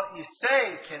of what you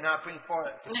say cannot bring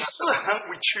forth. 你是很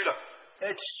委屈的，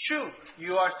 It's true,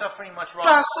 you are suffering much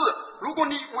但 wrong. 是如果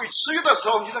你委屈的时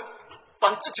候，你的把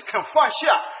自己肯放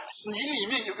下，你里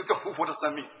面有一个复活的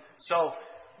生命。 So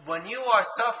when you are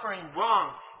suffering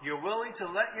wrong, you're willing to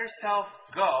let yourself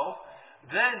go,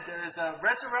 then there is a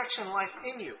resurrection life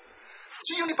in you.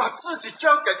 只有你把自己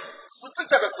交给十字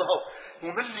架的时候，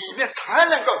我们里面才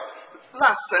能够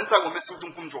让神在我们心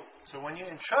中工作。 So when you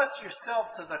entrust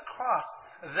yourself to the cross,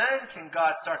 then can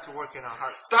God start to work in our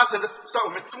hearts. 当神在我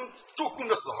们中做工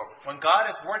的时候， When God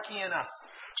is working in us,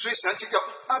 所以神就要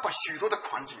安排许多的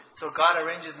环境， so God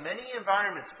arranges many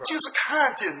environments for 就 us 是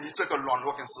看见你这个软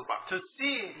弱跟失败， to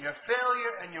see your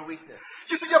failure and your weakness.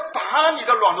 就是要把你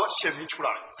的软弱显明出来，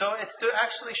 So it's to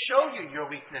actually show you your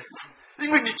weakness, 因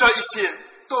为你这一些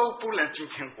都不能进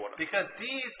天国了， because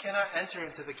these cannot enter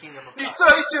into the kingdom of 你 God.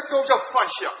 这一些都要放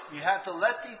下。 You have to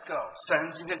let these go.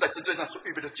 神今天在十字架上所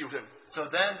预备的救恩， So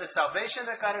then the salvation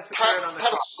that God has 他 prepared on the 他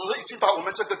的 cross, 死已经把我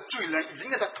们这个罪人已经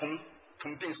跟他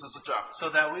同定十字架。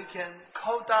 so that we can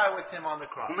co-die with him on the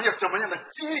我 cross. 们要怎么样的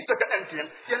经历这个恩典，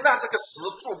也让这个死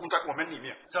做工在我们里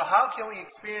面， So how can we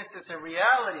experience this in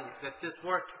reality, that this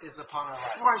work is upon our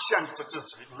life? 放下你的自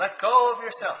己， Let go of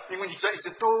yourself, 因为你这一些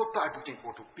都带不进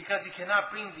国度。 because you cannot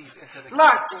bring these into the kingdom.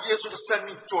 让主耶稣的生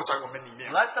命坐在我们里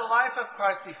面， Let the life of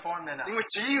Christ be formed in us. 因为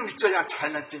只有你这样才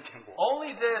能进天国。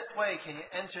 Only this way can you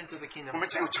enter into the kingdom 我 of 们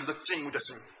只有 God. 存着敬畏的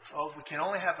心。 Oh, we can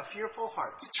only have a fearful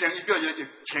heart. 前一个月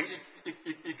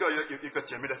有一个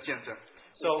姐妹的见证，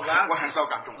 So 我 last 很受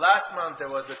感动。 month there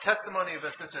was a testimony of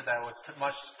a sister that I was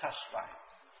much touched by.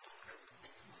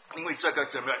 因为这个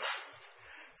姐妹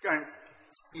跟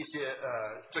一些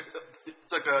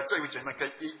这位姐妹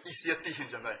跟一些弟兄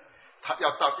姐妹，她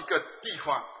要到一个地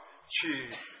方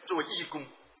去做义工。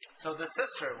 So the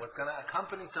sister was going to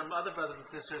accompany some other brothers and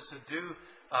sisters who do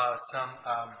some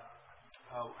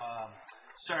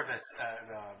service,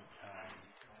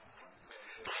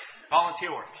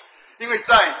 volunteer work. 因为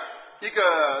在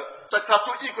他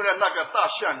做义工的那个大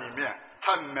厦里面，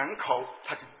他门口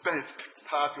他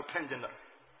就碰见了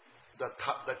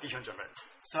他的弟兄姐妹。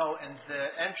 So in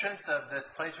the entrance of this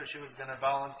place where she was going to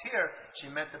volunteer, she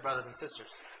met the brothers and sisters.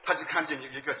 他就看见有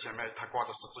一个姐妹，她挂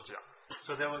着十字架，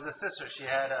 So there was a sister, she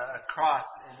had a cross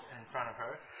in front of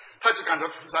her. 他就感觉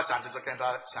他想就是跟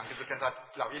他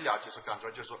聊一聊，就是感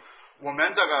觉就是我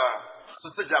们这个十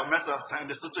字架，我们所承认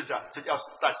的十字架，是要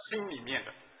在心里面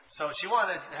的。 So she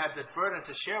wanted to have this burden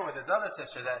to share with his other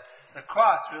sister that the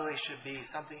cross really should be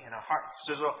something in our hearts.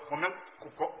 所以说，我们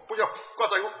不要挂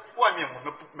在外面，我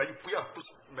们不是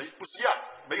要，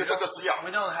没有这个是要。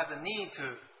 We don't have the need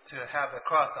to have the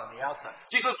cross on the outside.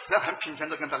 就是实际上很平常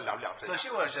的跟他聊聊这 So 样。 she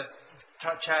was just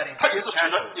chatting. 他也是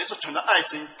casually. 存着爱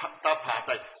心，他爬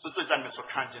在十字架里面所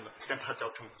看见的，跟他交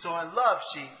通。 So in love,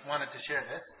 she wanted to share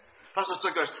this. 但是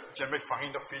这个姐妹反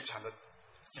应的非常的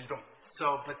激动，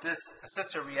 So, but this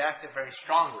sister reacted very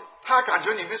strongly. 她感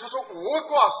觉里面是说，我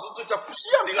挂十字架不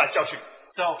需要你来教训，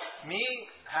 So, me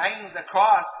hanging the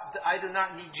cross, I do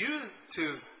not need you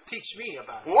to teach me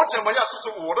about it. 我怎么样是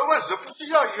说我的问题，不需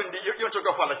要用这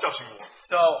个话来教训我。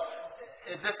 So,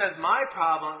 if this is my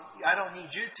problem, I don't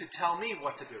need you to tell me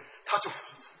what to do. 她就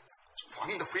反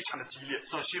应的非常的激烈，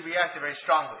 So she reacted very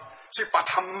strongly. 所以把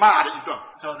她骂了一顿，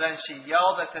 So then she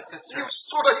yelled at the 又 sister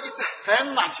说了一些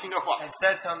很难听的话。 and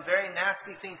said some very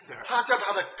nasty things to her. 她在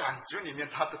她的感觉里面，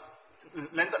她的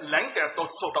人的人格都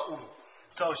受到侮辱，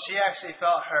 So she actually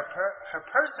felt her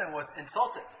person was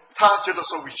insulted. 她觉得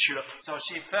受委屈了。 So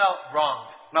she felt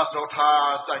wronged. 那时候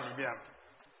她在里面，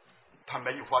她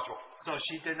没有发作， So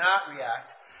she did not react.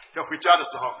 要回家的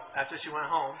时候， after she went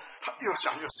home, 她越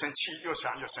想越生气，越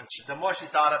想越生气。 the more she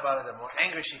thought about it, the more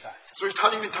angry she got. 所以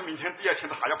因为她明天第二天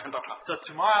她还要看到她， So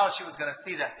tomorrow she was going to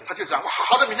see that 她 sister. 就想我好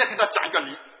好的明天跟她讲一个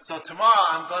理， So tomorrow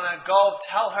I'm going to go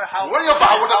tell her how 我要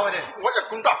把我 it 的 is. 我要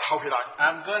公道讨回来。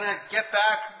 I'm going to get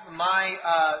back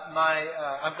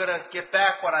I'm going to get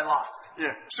back what I lost.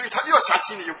 所以她越想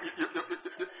心里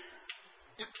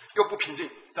又不平静。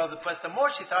 But the more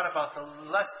she thought about, the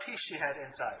less peace she had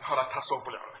inside. 后来她受不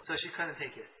了了， So she couldn't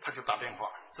take it. 她就打电话，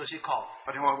 So she called.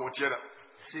 打电话我接了，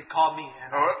 She called me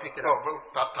and I picked it up. 不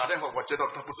打电话我接到，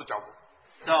她不是找我，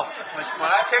 So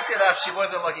when I picked it up, she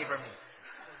wasn't looking for me.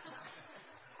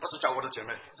 她是找我的姐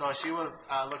妹， So she was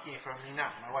looking for me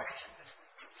now, my wife.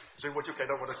 所以我就给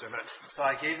了我的姐妹。 So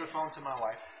I gave the phone to my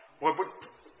wife.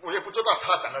 我也不知道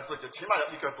她讲了多久，起码要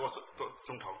1个多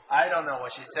钟头。 I don't know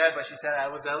what she said, but she said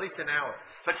it was at least an hour.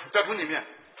 在屋里面，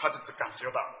她就感觉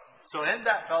到 So in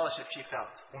that fellowship, she felt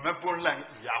我们不能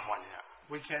以牙还牙，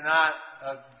 we cannot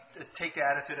take the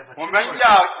attitude of a 我 true 们 person.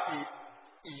 要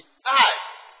以爱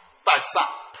待善，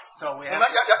 So 我们要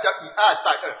以爱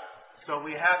待恶， So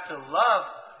we have to love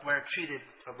where treated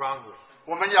wrongly.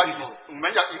 我们要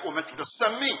以我们主的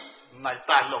生命来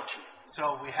待肉体。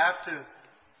 So we have to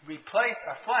replace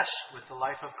our flesh with the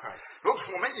life of Christ. 如果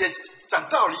我们也讲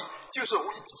道理，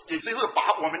也就是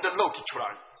把我们的肉体出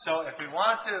来。 So if we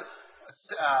want to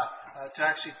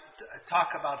actually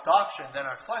talk about doctrine, then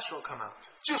our flesh will come out.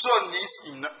 就说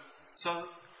你赢了， So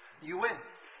you win.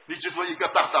 你就说一个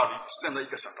大道理胜了一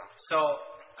个小道理。 So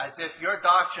as if your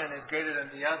doctrine is greater than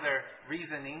the other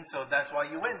reasoning, so that's why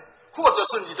you win. 或者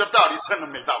是你的道理胜了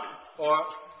没道理。 Or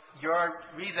your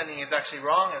reasoning is actually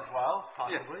wrong as well,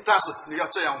 possibly. 但是你要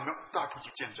这样，我们大不去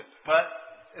见证。 But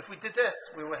if we did this,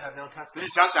 we would have no 你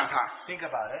testimony. 想想看， Think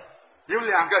about it. 有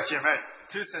2个姐妹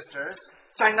Two sisters,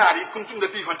 在那里公众的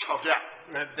地方吵架，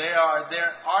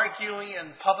 they're arguing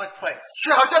in public place.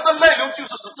 吵架的内容就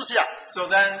是十字架。 So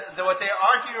then what they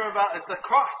argue about is the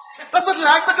cross. 但是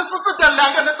这个十字架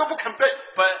2个人都不肯背。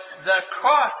 But the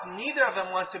cross, neither of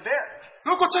them want to bear.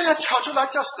 如果这样吵出来，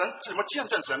叫神怎么见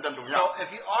证神的荣 So 耀？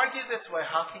 if you argue this way,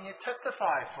 how can you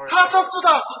testify for 他 it? 都知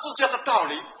道十字架的道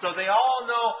理， So they all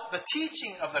know the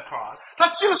teaching of the cross, 他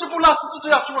就是不让十字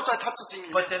架坐在他自己里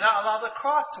面。 but did not allow the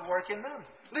cross to work in them.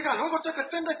 你看，如果这个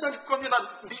真的在关于那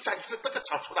理想这个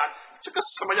吵出来，这个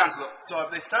什么样子？ So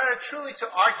if they started truly to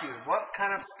argue, what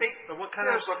kind of state or what kind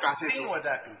of Yes, what kind of thing would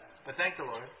that be? But thank the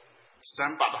Lord.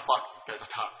 神把的话给了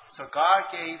他， So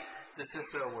God gave the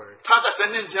sister a word. 他在神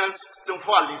面前这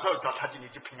话领受的时候，他心里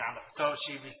就平安了。 So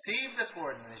she received this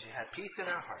word and then she had peace in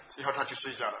her heart. 以后他去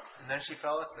睡觉了。 And then she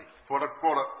fell asleep. 过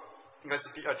了，应该是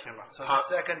第2天吧。 So 他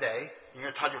the second day, 因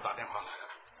为他就打电话来了，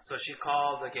 so she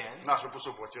called again. 那时候不是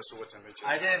我接，是我姐妹接。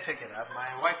 I didn't pick it up.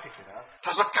 My wife picked it up.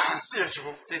 他说感谢主，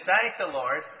 Say thank the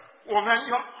Lord. 我们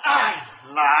用爱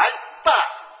来待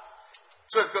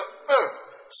这个恶，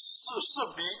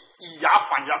是比以牙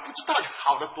还牙不知道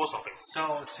好了多少倍。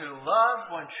 So to love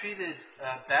when treated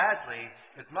badly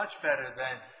is much better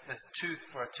than this tooth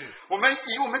for a tooth. 我们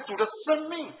以我们主的生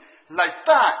命来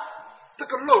待这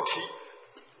个肉体，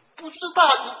不知道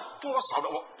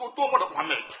有多么的完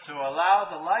美。 To allow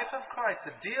the life of Christ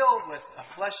to deal with a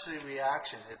fleshly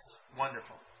reaction is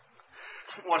wonderful.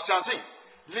 我相信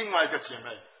另外一个姐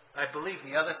妹， I believe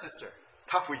the other sister,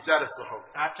 她回家的时候，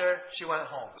 after she went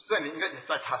home, 圣灵应该也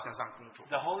在她身上工作。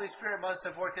 the Holy Spirit must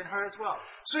have worked in her as well.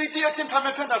 所以第2天他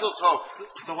们碰到的时候，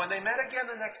 So when they met again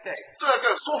the next day, 这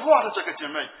个说话的这个姐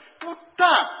妹不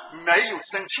但没有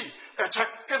生气，而且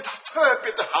跟她特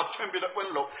别的好，特别的温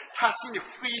柔，她心里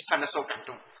非常的受感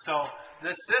动。 so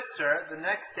this sister the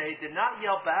next day did not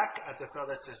yell back at this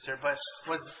other sister, but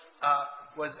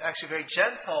was actually very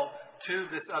gentle to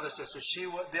this other sister.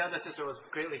 The other sister was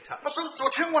greatly touched. 她说：“昨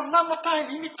天我那么待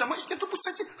你，你怎么一点都不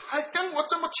生气，还跟我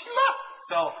这么亲热？”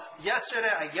 So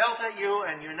yesterday I yelled at you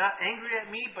and you're not angry at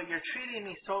me, but you're treating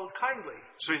me so kindly.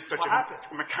 所以这就 What happened?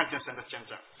 我们看见神的见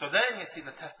证。 So then you see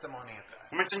the testimony of that.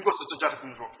 我们经过十字架的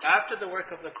工作， After the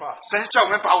work of the cross. 神叫我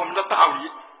们把我们的道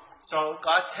理， So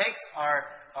God takes our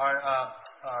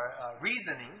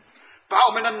reasoning, 把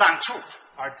我们的难处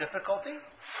our difficulty,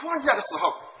 放下的时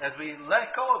候， as we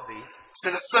let go of these,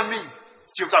 神的生命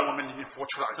就在我们里面活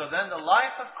出来了， so then the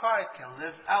life of Christ can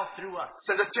live out through us.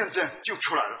 神的见证就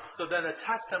出来了。 So then the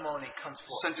testimony comes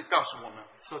forth. 神就告诉我们，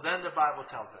 So then the Bible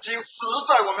tells us. 只有死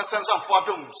在我们身上发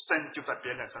动，神就在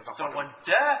别人身上 So 发动。 when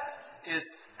death is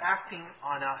acting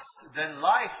on us, then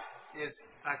life is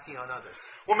acting on others.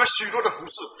 我们许多的服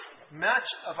侍， Much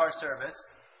of our service,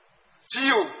 只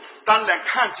有当人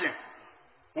看见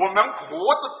我们活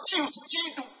着就是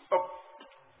基督，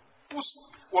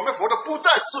我们活的不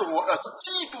再是我，而是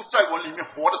基督在我里面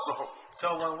活的时候。So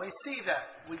when we see that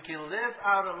we can live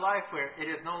out a life where it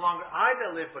is no longer I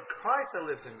that live, but Christ that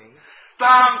lives in me. 当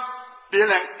别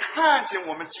人看见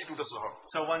我们基督的时候，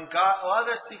 So when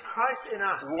others see Christ in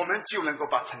us, 我们就能够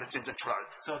把神的见证出来。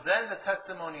 so then the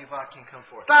testimony of God can come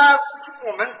forth. 但是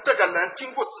我们这个人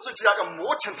经过十字架要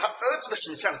磨成他儿子的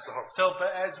形象的时候， So,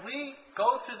 but as we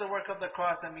go through the work of the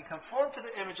cross and we conform to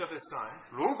the image of His Son,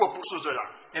 如果不是这样，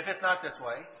 if it's not this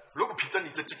way, 如果凭着你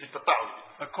自己的道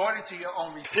理， according to your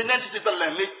own 凭着自己的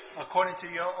能力， according to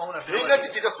your own 凭着自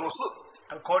ability, 己的所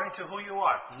事， according to who you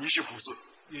are, 你去服侍。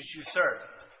 you serve.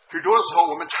 许多的时候，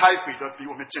我们拆毁的比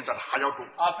我们建造的还要多。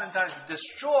 Oftentimes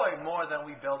destroy more than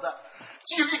we build up.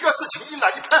 只有一个事情一来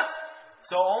一碰，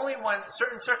 So only when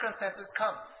certain circumstances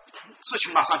come, 事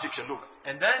情马上就显露了。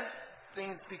 and then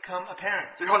things become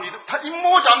apparent. 然后他一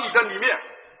摸着你的里面，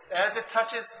 As it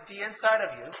touches the inside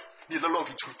of you, 你的肉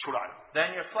体出来了。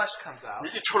 then your flesh comes out. 你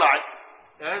一出来，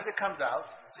 As it comes out,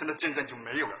 神的见证就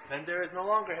没有了。 then there is no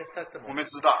longer His 我 testimony. 们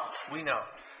知道， We know.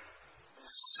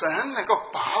 神能够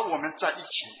把我们在一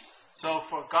起， So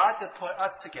for God to put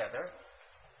us together,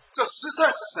 这实在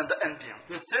是神的恩典。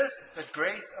 this is the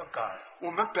grace of God.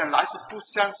 我们本来是不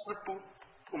相识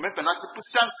我们本来是不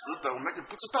相识的，我们也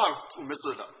不知道我们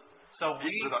是的。 So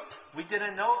we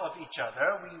didn't know of each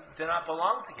other. We did not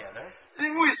belong together.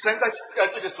 因为神在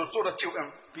这里所做的救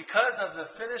恩， Because of the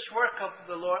finished work of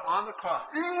the Lord on the cross,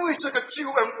 因为这个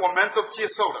救恩我们都接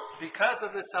受了， because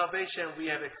of the salvation we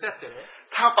have accepted it.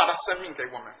 他把他生命给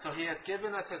我们， So He has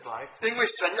given us His life 因为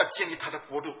神要建立他的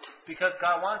国度， because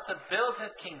God wants to build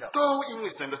His kingdom 都因为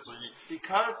神的旨意，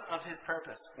 because of His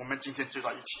purpose. 我们今天聚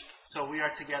在一起。 So we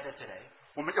are together today.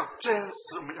 我们要珍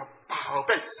视，我们要宝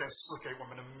贝神赐给我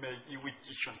们的每一位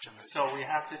弟兄姐妹， So we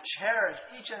have to cherish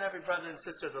each and every brother and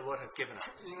sister the Lord has given us.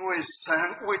 因为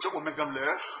神为着我们跟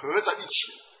人合在一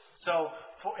起， So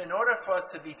in order for us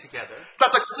to be together, 在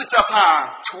这十字架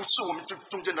上除去我们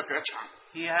中间的隔墙。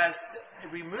 He has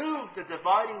removed the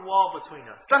dividing wall between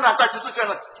us. 当然，在十字架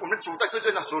上，我们主在十字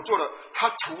架上所做的，他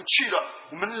除去了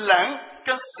我们人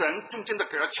跟神中间的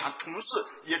隔墙，同时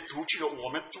也除去了我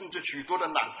们中间许多的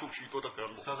难处、许多的隔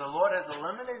膜。 So the Lord has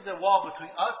eliminated the wall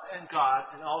between us and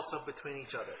God and also between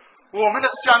each other. 我们的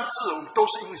相知，我们都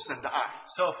是因为神的爱。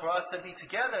 So for us to be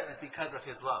together is because of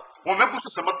His love. 我们不是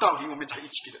什么道理我们才一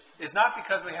起的， It's not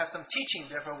because we have some teaching,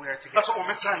 therefore we are 那是 together. 我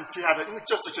们在家的，因为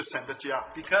这就是神的家。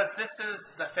 Because this is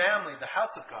the family, the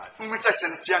house of God. 因为在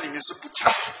神的家里面是不讲，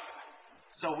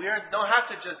 So we don't have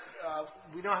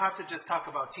to just talk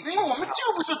about 因 teaching. 为我们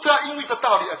就不是这样因为这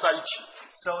道理而在一起，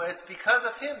 So it's because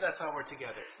of Him that's why we're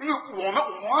together. 因为我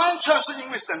们完全是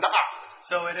因为神的爱，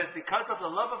 So it is because of the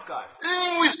love of God,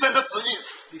 因为神的旨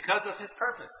意， because of His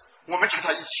purpose, 我们才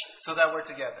在一起。 so that we're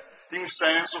together. 因为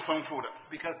神是丰富的，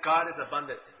 Because God is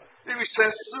abundant. 因为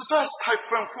神实在是太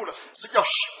丰富了，是要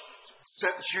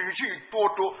许许多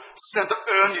多神的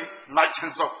儿女来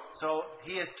承受。 So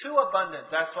He is too abundant.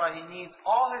 That's why He needs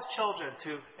all His children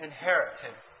to inherit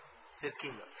His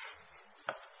kingdom.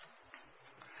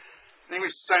 因为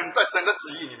神在神的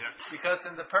旨意里面， Because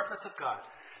in the purpose of God,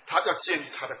 他要建立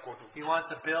他的国度， He wants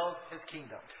to build His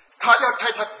kingdom. 他要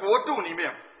在他国度里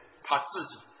面把自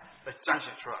己来彰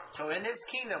显出来。 So in His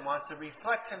kingdom wants to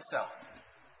reflect Himself.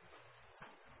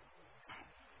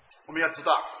 我们要知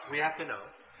道， We have to know,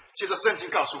 接着圣经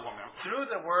告诉我们， through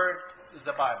the Word,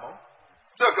 the Bible,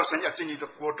 这个神要建立的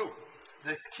国度，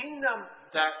 this kingdom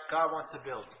that God wants to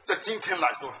build. 在今天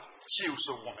来说，就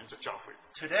是我们的教会。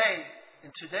 Today,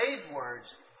 in today's words,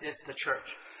 it's the church.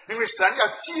 因为神要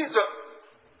借着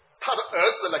他的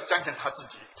儿子来彰显他自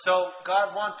己。 So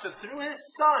God wants to, through His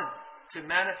Son, to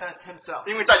manifest Himself.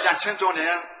 因为在2000多年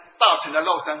道成的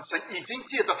肉身，神已经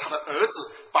借着他的儿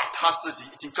子，把他自己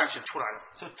已经彰显出来了。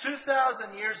 So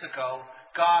 2,000 years ago,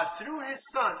 God, through His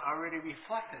Son, already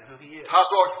reflected who He is. 他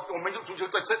说，我们足球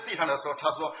在这地上的时候，他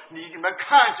说：“你们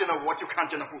看见了我，就看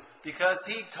见了父。 Because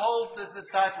He told His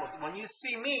disciples, when you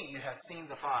see me, you have seen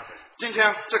the Father. ”今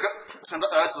天这个神的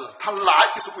儿子，他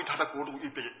来就是为他的国度预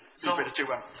备的救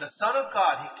恩。 The Son of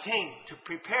God, He came to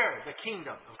prepare the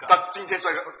kingdom of God. 他今天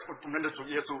这个我们的主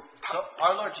耶稣， So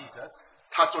our Lord Jesus,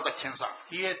 他坐在天上，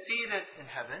 He is seated in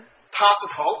heaven. 他是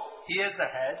头， He is the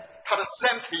head. 他的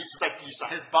身体是在地上，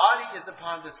 His body is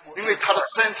upon this 因为他的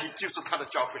world. 身体就是他的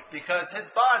教会。 Because His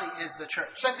body is the church.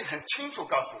 圣经很清楚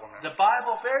告诉我们， The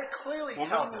Bible very clearly 我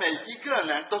tells 们 us 每一个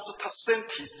人都是他身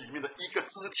体里面的一个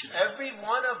肢体。 every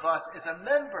one of us is a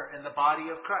member in the body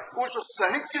of Christ. 我说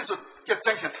神就是要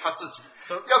彰显他自己，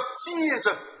 So, 要借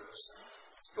着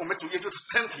我们主耶稣的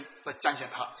身体来彰显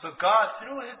他。 so God,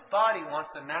 through His body,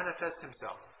 wants to manifest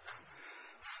Himself.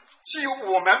 只有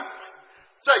我们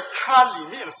在他里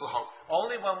面的时候，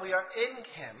 only when we are in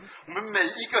Him, 我们每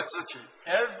一个肢体，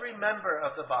 every member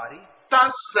of the body, 当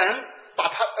神把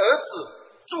他儿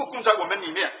子做工在我们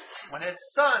里面，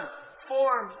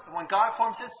 when God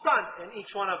formed His Son in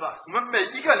each one of us. 我们每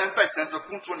一个人在神的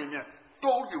工作里面都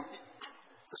有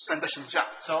神的形象，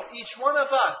 So each one of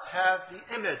us have the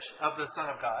image of the Son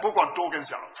of God. 不管多跟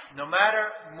小， No matter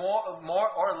more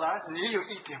or less, 你有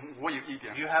一点，我有一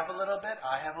点， you have a little bit,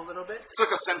 I have a little bit. 这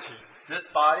个身体 This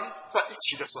body, 在一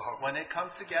起的时候， when it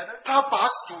comes together, 他把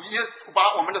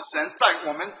把我们的神在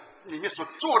我们里面所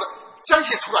做的彰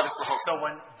显出来的时候， so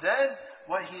then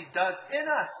what He does in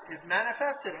us is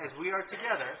manifested as we are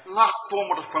together. 那是多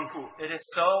么的丰富， It is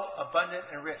so abundant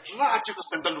and rich. 那就是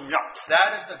神的荣耀。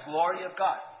 That is the glory of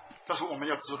God. 但是我们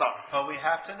要知道， But we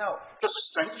have to know, 这是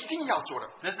神一定要做的。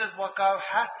 this is what God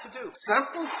has to do. 神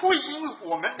不会因为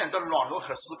我们人的软弱和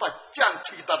失败降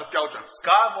低他的标准。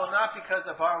 God will not, because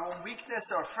of our own weakness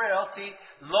or frailty,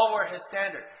 lower His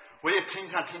standard. 我也听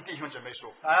弟兄姐妹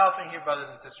说， I often hear brothers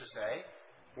and sisters say,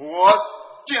 我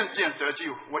渐渐得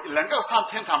救，我能够上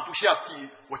天堂不下地狱，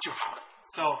我就好了。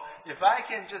 so if I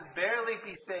can just barely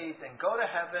be saved and go to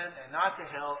heaven and not to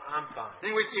hell, I'm fine.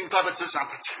 因为他的思想，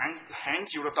他很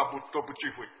久了都不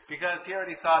聚会。 Because he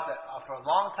already thought that for a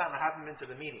long time I haven't been to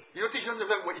the meeting. 有弟兄姊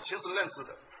妹，我以前是认识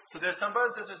的， So there's some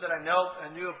brothers and sisters that I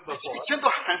knew 以 before. 前都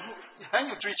很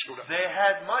有追求的， They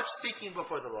had much seeking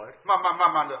before the Lord.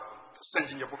 慢慢的，圣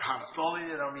经也不看了，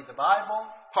 Slowly they don't read the Bible.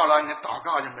 后来连祷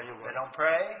告也没有 They 了。 don't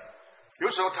pray. 有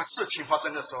时候他事情发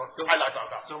生的时候才来祷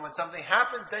告， So when something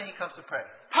happens, then he comes to pray.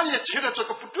 他也觉得这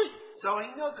个不对， So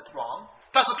he knows it's wrong.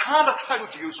 但是他的态度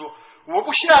就是说，我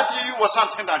不下地狱，我上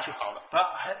天堂就好了。 But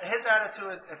his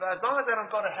attitude is, as long as I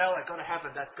don't go to hell, I go to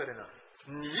heaven, that's good enough.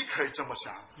 你可以这么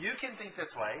想， You can think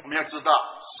this way. 我们要知道，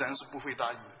神是不会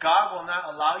答应的。 God will not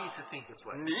allow you to think this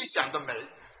way. 你想得美，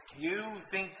 You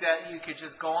think that you could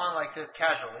just go on like this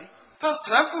casually. 但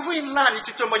神不会让你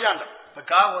就这么样的， But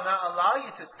God will not allow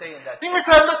you to stay in that 因为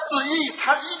他的旨意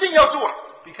他一定要做。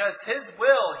 because His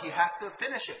will, He has to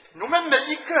finish it. 我们每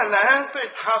一个人对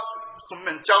他是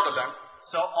门教的人，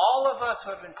 So all of us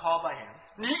who have been called by Him,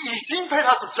 你已经被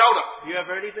他是教的， you have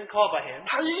already been called by Him.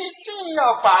 他一定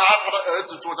要把他的儿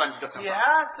子坐在你的身 He 上。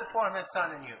 has to form His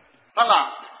Son in you. 当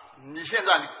然，你现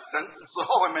在神时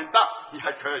候还没到，你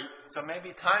还可以； So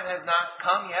maybe time has not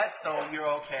come yet, so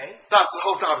you're okay. 但时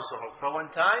候到的时候， But when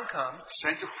time comes,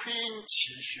 神就兴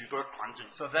起许多环境，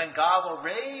 so then God will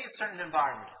raise certain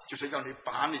environments. 就是要你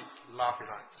把你拉回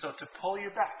来。 So to pull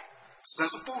you back. 神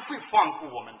是不会放过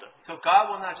我们的。 So God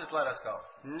will not just let us go.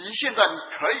 你现在你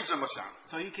可以这么想，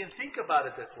 So you can think about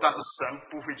it this way. 但是神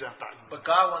不会这样答应。 But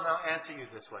God will not answer you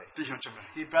this way. 弟兄姐妹，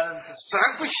 Dear brothers and sisters,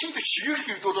 神会兴起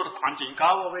许多的环境，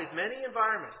 God will raise many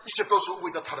environments, 一切都是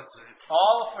为了他的旨意，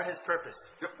 all for His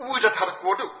purpose, 为了他的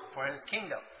国度， for His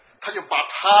kingdom. 他就把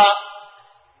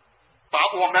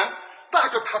我们带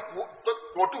到他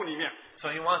国度里面， So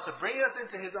He wants to bring us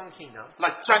into His own kingdom 来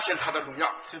彰显他的荣耀。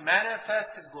 to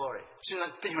manifest His glory. 现在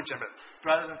弟兄姐妹，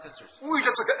 Brothers and sisters, 为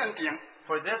了这个恩典，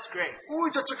 for this grace,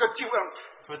 为了这个救恩，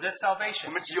 for this 我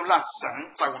salvation, 们只有让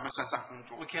神在我们身上工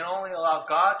作。 we can only allow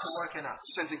God to work in us.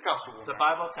 圣经告诉我 The 们，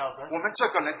 Bible tells us 我们这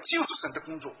个人就是神的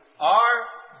工作。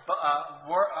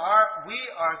 we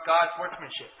are God's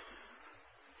workmanship.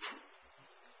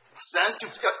 神就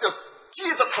要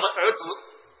借着他的儿子，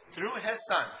 Through His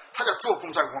Son, 他要做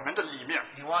工在我们的里面。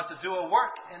 He wants to do a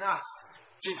work in us.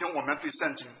 今天我们对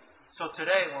圣经， So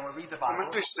today, when we read the 我们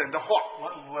Bible, 对神的话，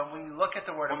 when we look at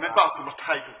the Word 我 of 们 God, 抱什么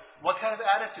态度？ what kind of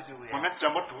attitude do we 我 have? 们怎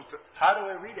么读这？ How do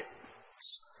we read it?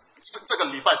 这个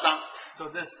礼拜三， So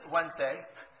this Wednesday,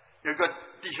 有一个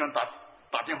弟兄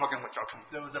打电话跟我交通，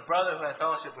 there was a brother who had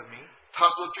fellowship with me. 他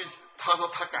说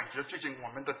他感觉最近我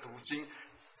们的读经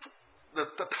的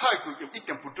态度有一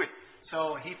点不对。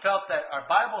 So he felt that our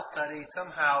Bible study,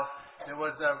 somehow, there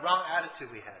was a wrong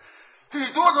attitude we had.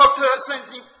 很多的这圣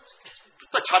经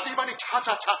在查地方里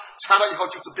查了以后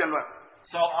就是辩论。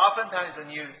 So oftentimes when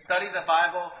you study the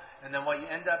Bible, and then what you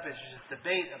end up is you just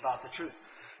debate about the truth.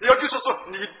 也就是说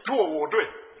你错我对。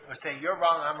 Or say, you're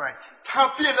wrong, I'm right. 他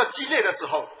变得激烈的时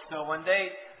候， So when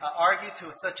they argue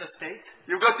to such a state,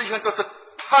 有个弟兄就是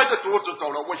拍着桌子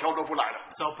走了，我以后都不来了。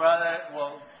 so brother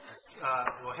will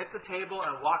hit the table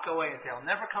and walk away and say, I'll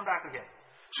never come back again.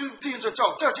 所以弟兄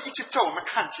这就一切叫我们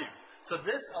看见， So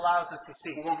this allows us to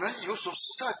see. 我们有时候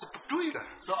实在是不对的。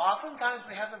 So oftentimes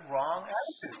we have the wrong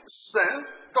attitude. 神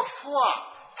的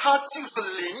话，它就是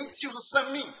灵，就是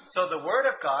生命。 So the Word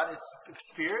of God is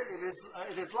Spirit,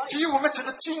 it is life. 只有我们存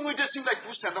着敬畏的心来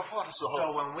读神的话的时 So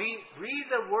候， when we read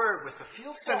the Word with a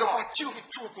fearful 神的话 heart, 就会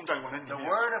做工在我们里 the 面。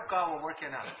 Word of God will work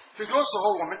in us. 很多时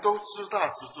候我们都知道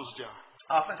十字架，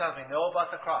 Oftentimes we know about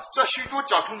the cross. 在许多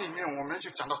教堂里面，我们就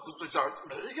讲到十字架，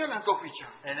每一个人都会讲。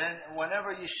 And then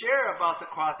whenever you share about the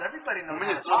cross, everybody 我 knows 们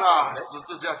how 也 to 知 talk 道 about it. 十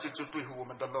字架就是对付我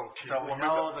们的肉体， So 我 we 们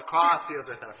know the 的 cross deals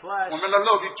with our flesh. 我们的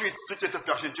肉体最直接的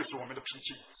表现就是我们的脾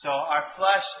气。 So our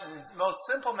flesh, its most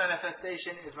simple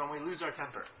manifestation is when we lose our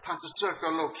temper. 但是这个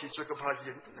肉体，这个发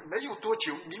炎没有多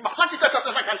久，你马上就在他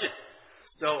身上看见。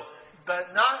 So,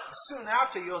 but not soon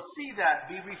after you'll see that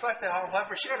be reflected on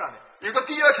whoever shared on it. 有的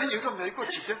第二天，有的没过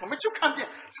几天，我们就看见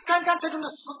是刚刚这种的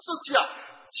十字架，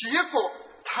结果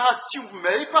他就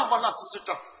没办法让十字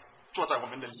架坐在我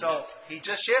们的里面。 So he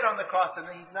just shared on the cross, and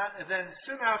then then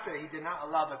soon after he did not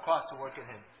allow the cross to work in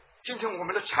him. 今天我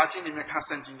们的查经里面看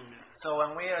圣经里面， So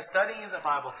when we are studying the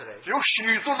Bible today, 有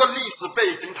许多的历史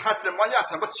背景，他怎么样，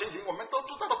什么情形，我们都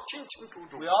知道的清清楚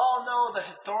楚 we。all know the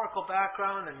historical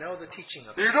background and know the teaching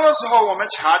of it. 许多时候我们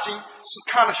查经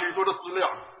是看了许多的资料，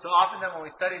 So often when we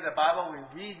study the Bible, we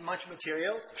read much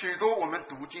materials. 许多我们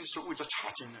读经是为了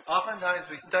查经的， Oftentimes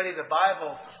we study the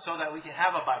Bible so that we can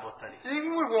have a Bible study.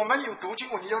 因为我们有读经，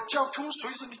你要交通，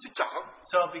随时你去找。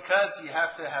 So because you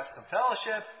have to have some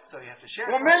fellowship, so you have to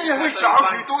share. 我们也会找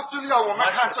许多资料，我们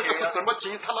看这个是怎么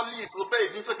情，他的历史背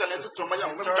景，这个人是怎么样，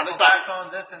我们讲得 historical 到。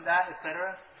 background, this and that,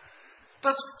 etc.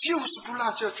 但是就是不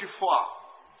让这句话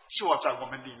坐在我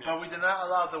们里面。 But we do not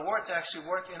allow the word to actually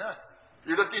work in us.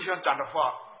 有的弟兄讲的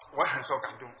话，我很受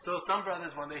感动。 So some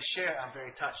brothers, when they share, I'm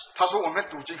very touched. 他说我们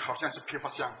读经好像是批发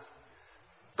箱，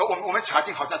我们查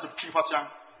经好像是批发箱。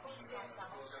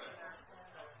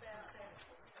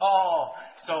 Oh,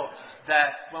 so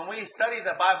that when we study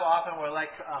the Bible, often we're like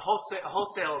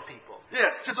wholesale people.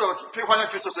 就是批发箱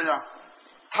就是这样，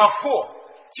他货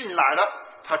进来了，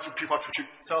他就批发出去。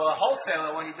 So a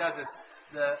wholesaler, what he does is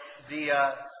the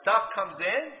stuff comes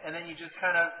in, and then you just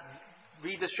kind of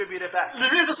redistribute it back. 里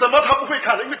面是什么他不会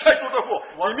看的，因为太多的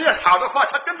货。里面好的话，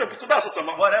他根本不知道是什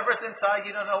么。 Whatever's inside,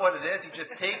 you don't know what it is. You just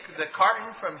take the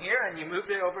carton from here and you move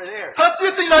it over there. 他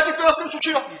接进来就给他送出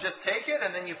去了。 You just take it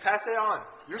and then you pass it on.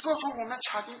 有时候说我们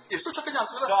查经也是这个样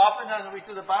子 So 的。 oftentimes when we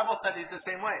do the Bible study, it's the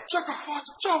same way. 这个话是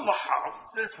这么好，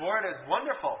 This word is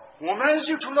wonderful. 我们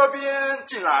就从那边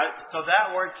进来， So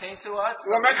that word came to us.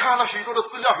 我们看了许多的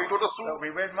资料，许多的 So 书。 we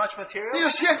read much 因 material. 为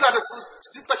现在的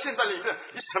书，在现在里面，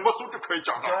你什么书都可以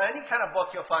找 So 到。 any kind of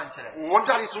book you'll find today. 我们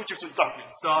家里书就是这样的，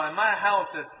 So in my house,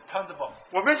 there's tons of books.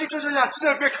 我们就这样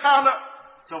这边看了，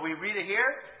 So we read it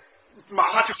here,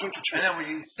 马上就送出去 and，then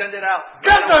we send it out.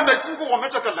 根本没经过我们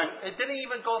这个人。 It didn't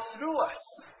even go through us.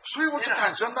 所以我就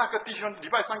感觉那个弟兄，礼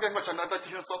拜三跟我讲那个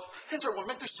弟兄说，现在我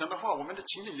们对神的话，我们的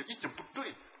情形有一点不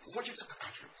对，我就这个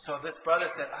感觉。 So this brother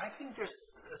said, I think there's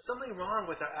something wrong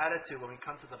with our attitude when we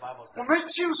come to the Bible 我 study. 们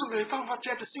就是没办法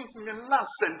在这信里面让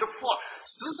神的话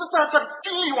实实在在地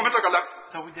经历我们这个人，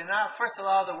 So we did not first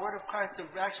allow the word of Christ to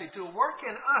actually do work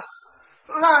in us.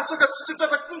 让这个实实在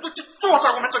在工作就坐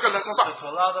在我们这个人身 So 上。 to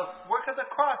allow the work of the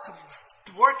cross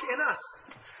to work in us.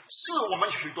 是我们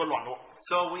许多软弱。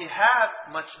 So we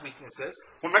have much weaknesses.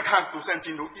 我们看读圣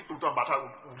经一读到马太5、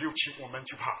6、7，我们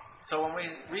就怕。 So when we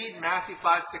read Matthew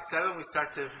 5, 6, 7, we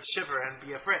start to shiver and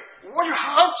be afraid. 我有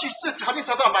好几次查经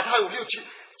查到马太5、6、7，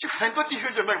就很多弟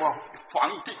兄姐妹往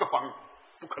防疫，第一个防疫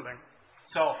不可能。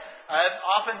 So I've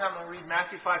oftentimes when we read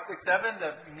Matthew 5, 6, 7,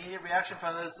 the immediate reaction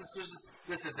from the sisters is,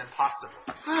 this is impossible.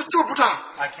 做不到，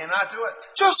 I cannot do it.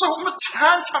 这是我们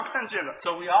常常看见的。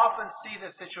 So we often see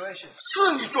this situation.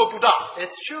 是你做不到，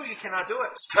 It's true you cannot do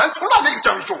it. 神从来没有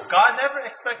叫你做， God never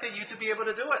expected you to be able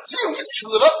to do it. 只有你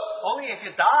死了， Only if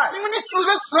you die. 因为你死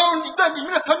的时候，你在里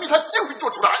面的生命它就会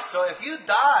做出来。 So if you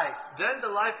die, then the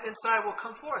life inside will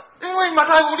come forth. 因为马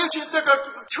太5、6、7这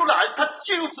个出来，它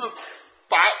就是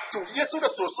把主耶稣的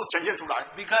所事呈现出来。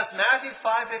 Because Matthew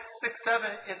 5, 6,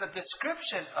 7 is a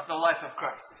description of the life of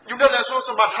Christ. 有的人说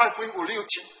是马太福音5、6、7，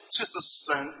这是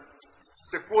神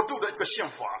的国度的一个宪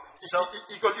法，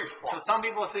一个律 So 法。 some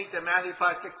people think that Matthew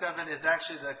 5, 6, 7 is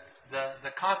actually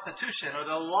the constitution or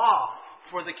the law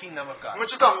for the kingdom of 我 God. 们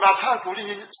知道马太福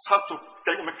音他所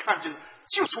给我们看见的，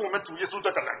就是我们主耶稣这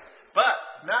个人。 But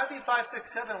Matthew 5, 6,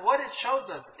 7, what it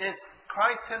shows us is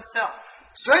Christ himself.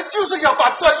 神就是要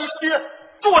把这一些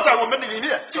坐在我们的里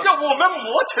面，就要我们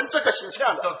磨成这个形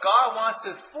象 So 的。 God wants to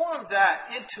form that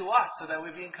into us so that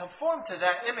we being conformed to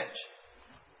that image.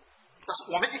 但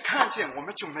是我们一看见，我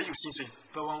们就没有信心，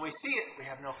 But when we see it, we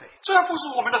have no faith. 这不是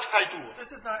我们的态度。 This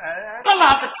is not. 当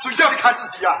然，谁叫你看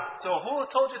自己啊？ So who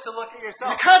told you to look at 你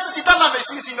yourself? 看自己当然没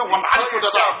信心的，我 You 哪里 tell 做得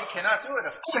yourself 到？ you cannot do it.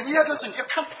 Of course. 神要的是你要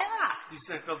看他， You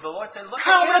said, the Lord said, look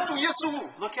看我 at 们的 him. 主耶稣。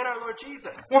 Look at our Lord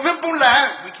Jesus. 我们不能，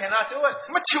 We cannot do it.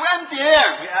 我们求恩典，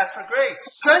 We ask for grace.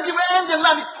 神因为恩典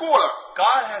让你过了。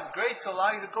 God has grace to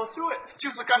allow you to go through it. 就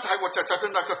是刚才我讲的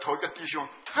那个头一个弟兄，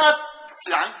他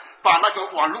想把那个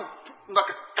网络那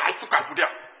个都改不掉。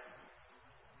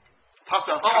他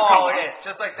想看看 Oh, 嘛 yeah.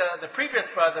 Just like the previous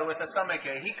brother with the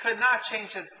stomachache. He could not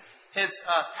change his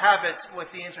habits with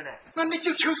the internet. 那你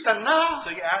就求神啊，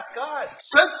 So you ask God.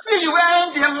 神自有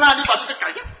恩典啦，你把这个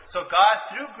改掉。 So God,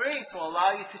 through grace, will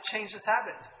allow you to change this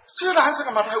habit. 虽然这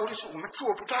个马太福音说我们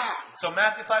做不到， So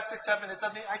Matthew 5:6-7 is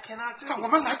something I cannot 但 do. 我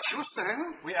们来求神，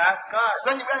 We ask God.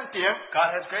 神有恩典，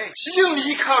 God has grace. 只有你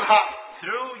依靠他，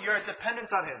 Through your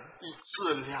dependence on Him. 一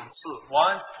次两次，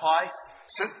 Once, twice.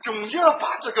 神总要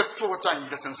把这个做在你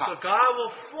的身 So 上， God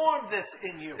will form this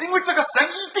in you. 因为这个神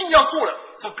一定要做的，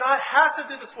 So God has to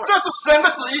do this work. 这是神的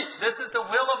旨意。 This is the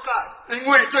will of God. 因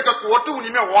为这个国度里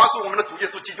面王是我们的主耶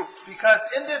稣基督， Because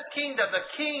in this kingdom, the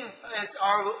king is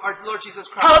our Lord Jesus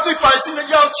他 Christ. 对百姓的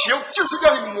要求就是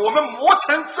要我们磨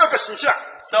成这个形象，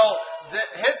 So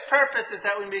his purpose is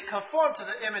that we may conform to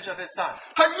the image of his son.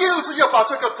 他又是要把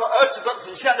这个儿子的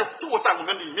形象就做在我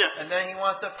们里面。 And then he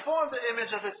wants to form the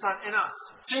image of his son in us.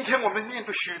 今天我们面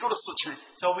对许多的事情，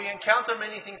 So we encounter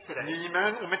many things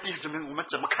today. 我们弟兄姊妹，我们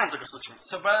怎么看这个事情？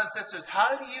 So brothers and sisters,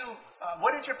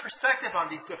 what is your perspective on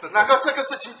these 难 difficulties? 道这个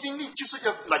事情经历就是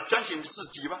要来彰显你自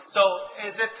己吗？ So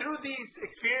is it through these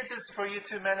experiences for you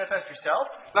to manifest yourself?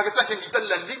 那个彰显你的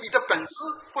能力、你的本事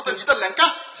或者你的能干？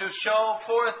 To show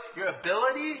forth your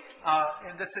ability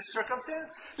in this circumstance?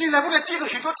 你能不能借着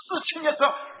许多事情的时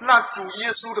候，让主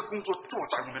耶稣的工作做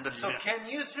在我们的里 So 面？ can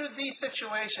you, through these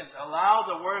situations, allow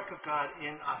the work of God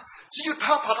in us? 只有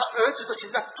他把他儿子的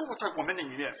形象做在我们的里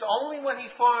面， So only when he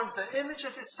forms the image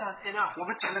of his son in us, 我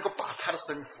们才能够把他的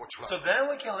生命活出来。 so then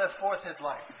we can live forth his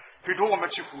life. 比如我们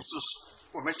去服侍，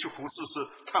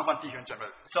是探望弟兄姐妹。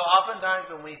 So oftentimes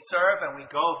when we serve and we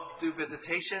go do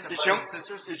visitation of 以 brothers 前 and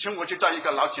sisters, 以前我就在一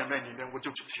个老姐妹里面，我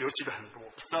就学习了很多。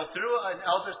 so through an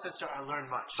elder sister I learned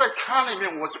much. 在她里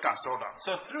面，我是感受到，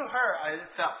 So through her I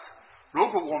felt, 如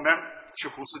果我们去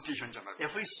服侍弟兄姐妹，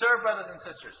 if we serve brothers and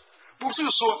sisters, 不是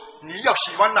说你要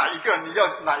喜欢哪一个，你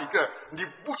要哪一个，你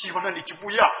不喜欢的你就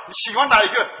不要，你喜欢哪一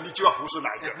个，你就要服侍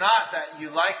哪一 it's 个。 not that you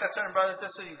like a certain brother and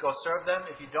sister, you go serve them.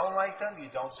 If you don't like them,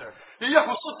 you don't serve them. 你要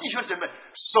服侍弟兄姐妹，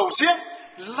首先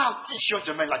让弟兄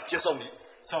姐妹来接受你，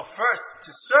 So first,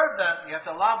 to serve them, you have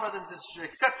to allow brothers and sisters to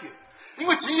accept you. 因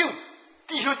为只有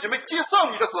弟兄姐妹接受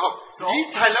你的时候，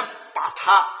你才能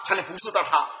才能服侍到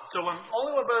他。 So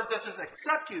only when brothers and sisters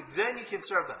accept you, then you can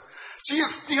serve them. 只有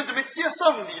弟兄姊妹接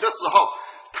受你的时候，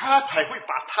他才会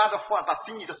把他的话、他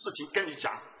心里的事情跟你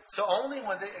讲。 So only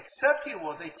when they accept you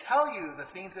will they tell you the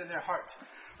things in their heart.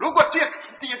 如果弟兄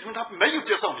姊妹他没有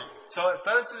接受你， So if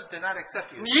brothers and sisters did not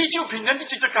accept you, 你就凭着你自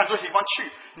己的感受喜欢去，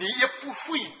你也不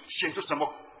会显出什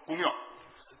么功用，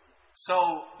 so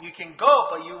you can go,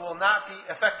 but you will not be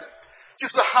effective. 就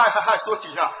是嗨说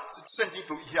几下，圣经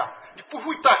读一下，你不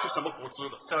会带出什么果子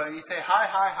的。 So you say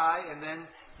hi, and then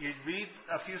you read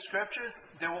a few scriptures,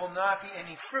 there will not be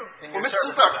any fruit in 我 your 们知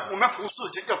service. 道 to them. 我们服侍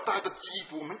就要带着基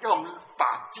督，我们要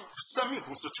把生命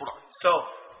服侍出来。 So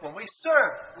when we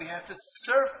serve, we have to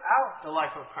serve out the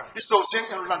life of Christ. 你首先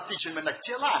要让弟兄们来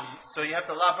接纳你， So you have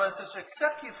to allow brothers and sisters to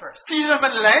accept you first. 弟兄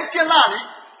们来接纳你，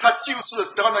他就是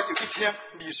等到有一天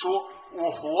你说我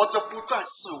活着不再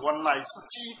是我，乃是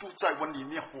基督在我里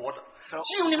面活的。 So-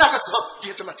 只有你那个时候，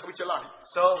弟兄们才会接纳你。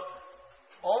 So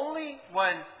only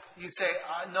when you say,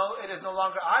 no, it is no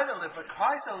longer I that live, but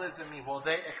Christ that lives in me, will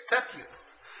they accept you.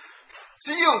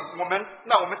 只有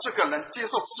让我们这个人接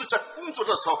受是在工作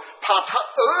的时候，把他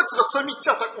儿子的生命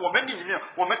交在我们里面，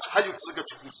我们才有资格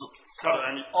去服侍 So 他的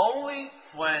儿女。 only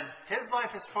when His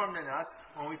life is formed in us,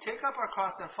 when we take up our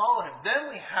cross and follow Him, then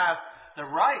we have the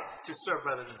right to serve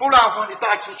brothers and 不 sisters. 然的话，你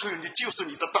带出去，你就是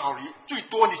你的道理，最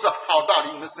多你是好道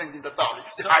理，你的圣经的道理，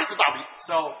你还是道理。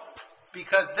 So,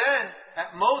 because then,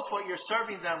 at most, what you're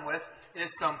serving them with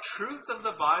is some truths of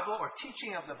the Bible or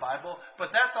teaching of the Bible, but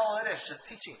that's all it is, just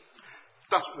teaching.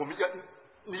 但是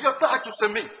你要带出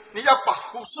生命，你要把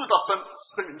服侍到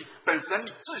生命，你本身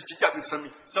你自己要有生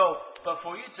命。 So, but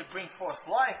for you to bring forth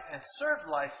life and serve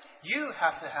life, you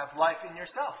have to have life in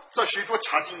yourself. 在许多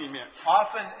查经里面，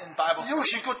 Often in Bible 有 study,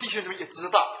 许多弟兄们也知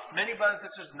道， many brothers and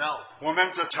sisters know. 我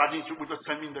们这查经是为了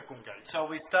生命的供给， So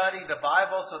we study the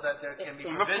Bible so that there can be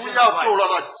我们不 provision 要 of 堕 life. 落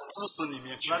到知识里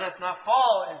面去。 Let us not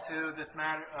fall into this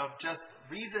matter of just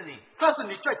reasoning. 但是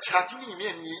你在查经里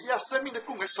面，你要生命的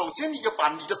供给，首先你要把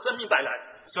你的生命带来。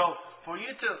 So for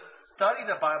you to study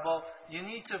the Bible, you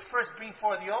need to first bring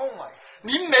forth your own life.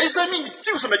 你没生命，你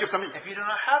就是没有生命， If you do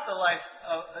not have the life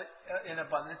in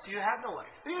abundance, you have no life.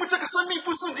 因为这个生命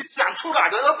不是你想出来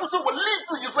的，而不是我立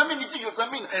志有生命你就有生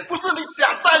命，不是你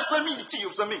想带生命你就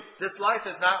有生命。 This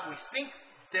life is not we think,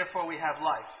 therefore we have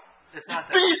life. It's not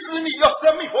必 that. 须你要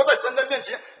生命活在神的面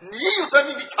前，你有生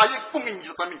命，你才有供应你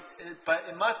的生命。But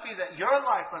it must be that your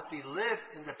life must be lived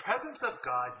in the presence of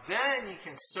God. Then you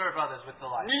can serve others with the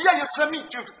life. 你要有生命，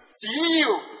就只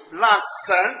有让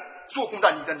神做工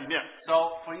在你的里面，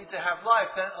 So for you to have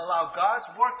life, then allow God's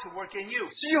work to work in you.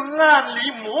 只有让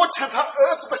你磨成他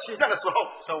儿子的形象的时候，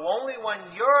 So only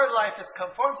when your life is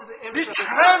conformed to the 你 image of His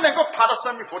才 Son, 能够把他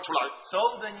生命活出来。 so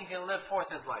then you can live forth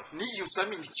His life. 你有生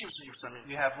命，你就是有生命。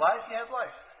 You have life, you have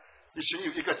life. 以前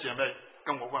有一个姐妹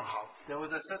跟我问好， There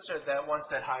was a sister that once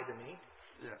said hi to me.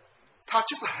 她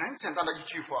就是很简单的一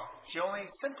句话 She only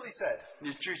simply said,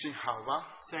 你最近好吗？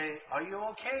 say, are you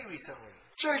okay recently?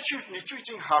 这一句你最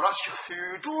近好了，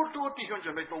许多弟兄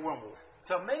姐妹都问我，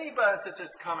 So many brothers and sisters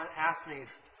come and ask me,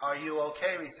 are you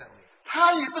okay recently?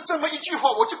 她也是这么一句话，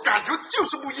我就感觉就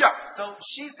是不一样。 So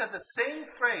she said the same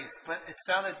phrase, but it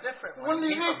sounded different 我 when it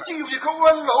里 came 面 from 就 her. 有一个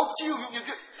温柔，就有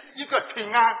一个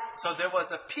平安， So there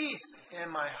was a peace in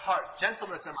my heart,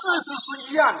 gentleness in my 事实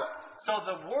是一样的， So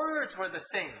the words were the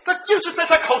same. 但就是在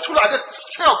她口出来的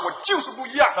效果就是不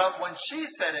一样， But when she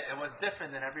said it, it was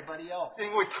different than everybody else.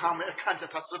 因为他们看见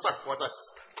她实在活在，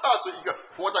她是一个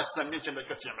活在神面前的一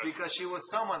个姐妹。 Because she was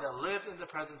someone that lived in the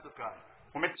presence of God.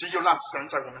 我们只有让神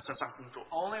在我们身上工作，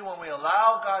 Only when we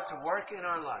allow God to work in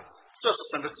our lives. 这是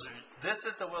神的旨意。 This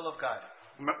is the will of God.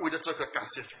 我们为了这个感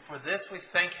谢主， For this we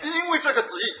thank Him. 因为这个旨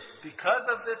意， Because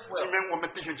of this 今 will, 天我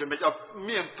们弟兄姐妹要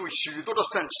面对许多的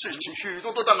事情，许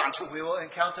多的难处。 we will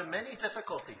encounter many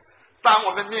difficulties. 当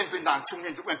我们面对难处、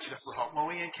面对问题的时候， When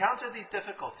we encounter these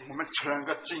difficulties, 我们存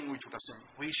个敬畏主的心，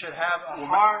 we should have 我 a 们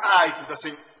heart 爱主的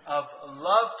心。 of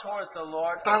love towards the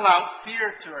Lord, 当然，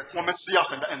 fear towards 我 Him. 们需要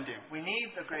神的恩典。 We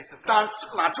need the grace of 当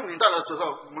God. 难处临到的时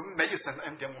候，我们没有神的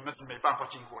恩典，我们是没办法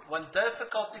经过的。 When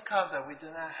difficulty comes and we do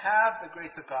not have the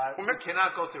grace of God, we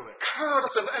cannot go through it. 靠着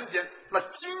神的恩典来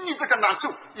经历这个难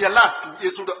处，也让主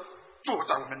耶稣的坐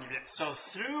在我们里面。 So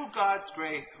through God's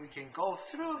grace, we can go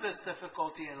through this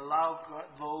difficulty and allow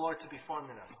the Lord to be formed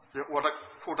in us. 我的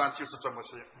负担就是这么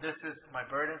些， This is my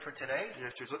burden for today.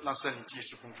 也就是让圣灵继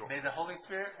续工作。 May the Holy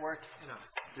Spirit work in us.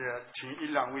 也请一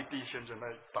两位弟兄姊妹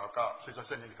祷告，随着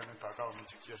圣灵的可能祷告，我们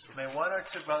就结束。 May one or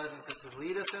two brothers and sisters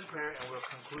lead us in prayer and we'll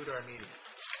conclude our meeting.